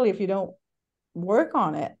 especially if you don't work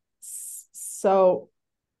on it. So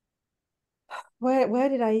where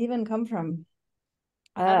did I even come from?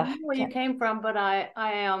 I don't know where you came from, but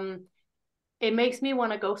it makes me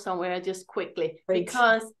want to go somewhere just quickly. Great.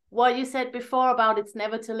 Because what you said before about it's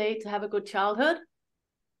never too late to have a good childhood,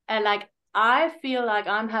 and like I feel like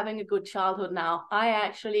I'm having a good childhood now. I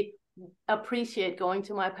actually appreciate going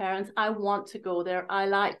to my parents. I want to go there. I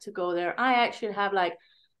like to go there. I actually have like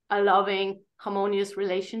a loving, harmonious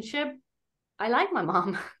relationship. I like my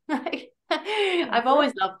mom. I've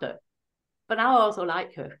always loved her, but now I also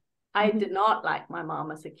like her. I did not like my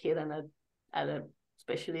mom as a kid and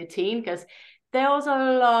especially a teen, because there was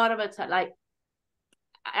a lot of it. Like,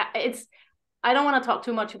 I don't want to talk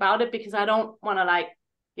too much about it because I don't want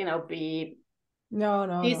to be.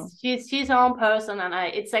 No. She's her own person, and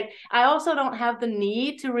it's like I also don't have the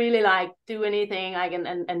need to really like do anything like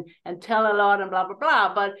and tell a lot and blah blah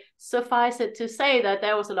blah. But suffice it to say that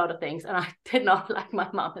there was a lot of things, and I did not like my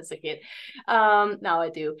mom as a kid. Now I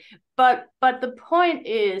do, but the point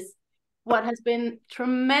is, what has been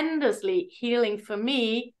tremendously healing for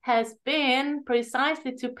me has been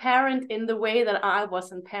precisely to parent in the way that I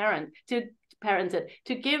wasn't parented,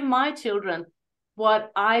 to give my children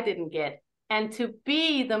what I didn't get, and to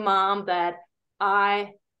be the mom that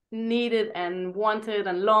I needed and wanted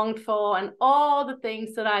and longed for, and all the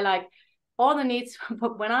things that I like, all the needs,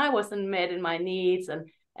 but when I wasn't met in my needs and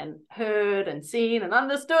heard and seen and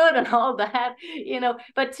understood and all that,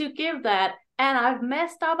 but to give that. And I've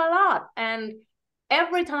messed up a lot. And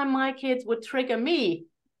every time my kids would trigger me,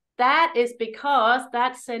 that is because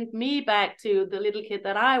that sent me back to the little kid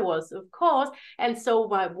that I was, of course. And so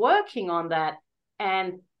by working on that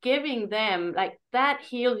and giving them, like, that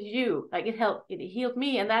heals you. Like, it healed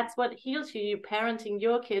me. And that's what heals you, parenting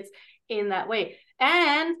your kids in that way.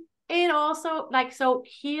 And it also, like, so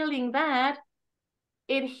healing that,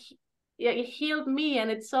 it healed me,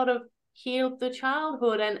 and it sort of healed the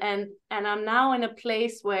childhood, and I'm now in a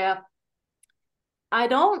place where I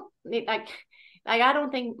don't need, like I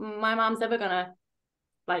don't think my mom's ever gonna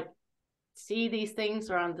like see these things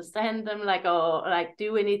or understand them, like, or like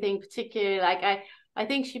do anything particular. Like I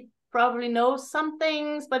think she probably knows some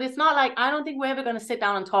things, but it's not like, I don't think we're ever gonna sit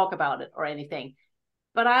down and talk about it or anything.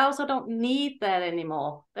 But I also don't need that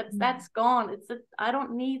anymore. That's gone. I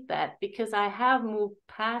don't need that, because I have moved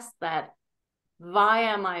past that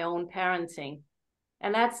via my own parenting.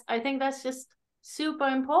 And I think that's just super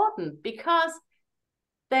important, because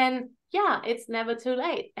then, it's never too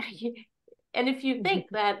late. And if you think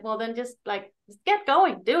that, well, then just get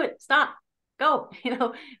going, do it, start, go,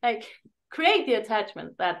 like create the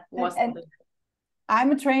attachment that wasn't there.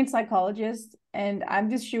 I'm a trained psychologist, and I'm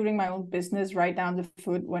just shooting my own business right down the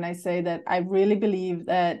foot when I say that I really believe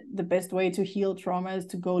that the best way to heal trauma is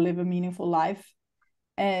to go live a meaningful life,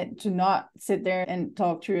 and to not sit there and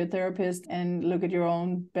talk to your therapist and look at your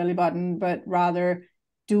own belly button, but rather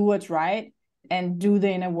do what's right and do the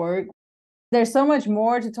inner work. There's so much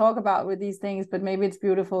more to talk about with these things, but maybe it's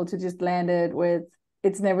beautiful to just land it with,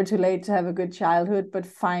 it's never too late to have a good childhood, but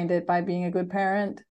find it by being a good parent.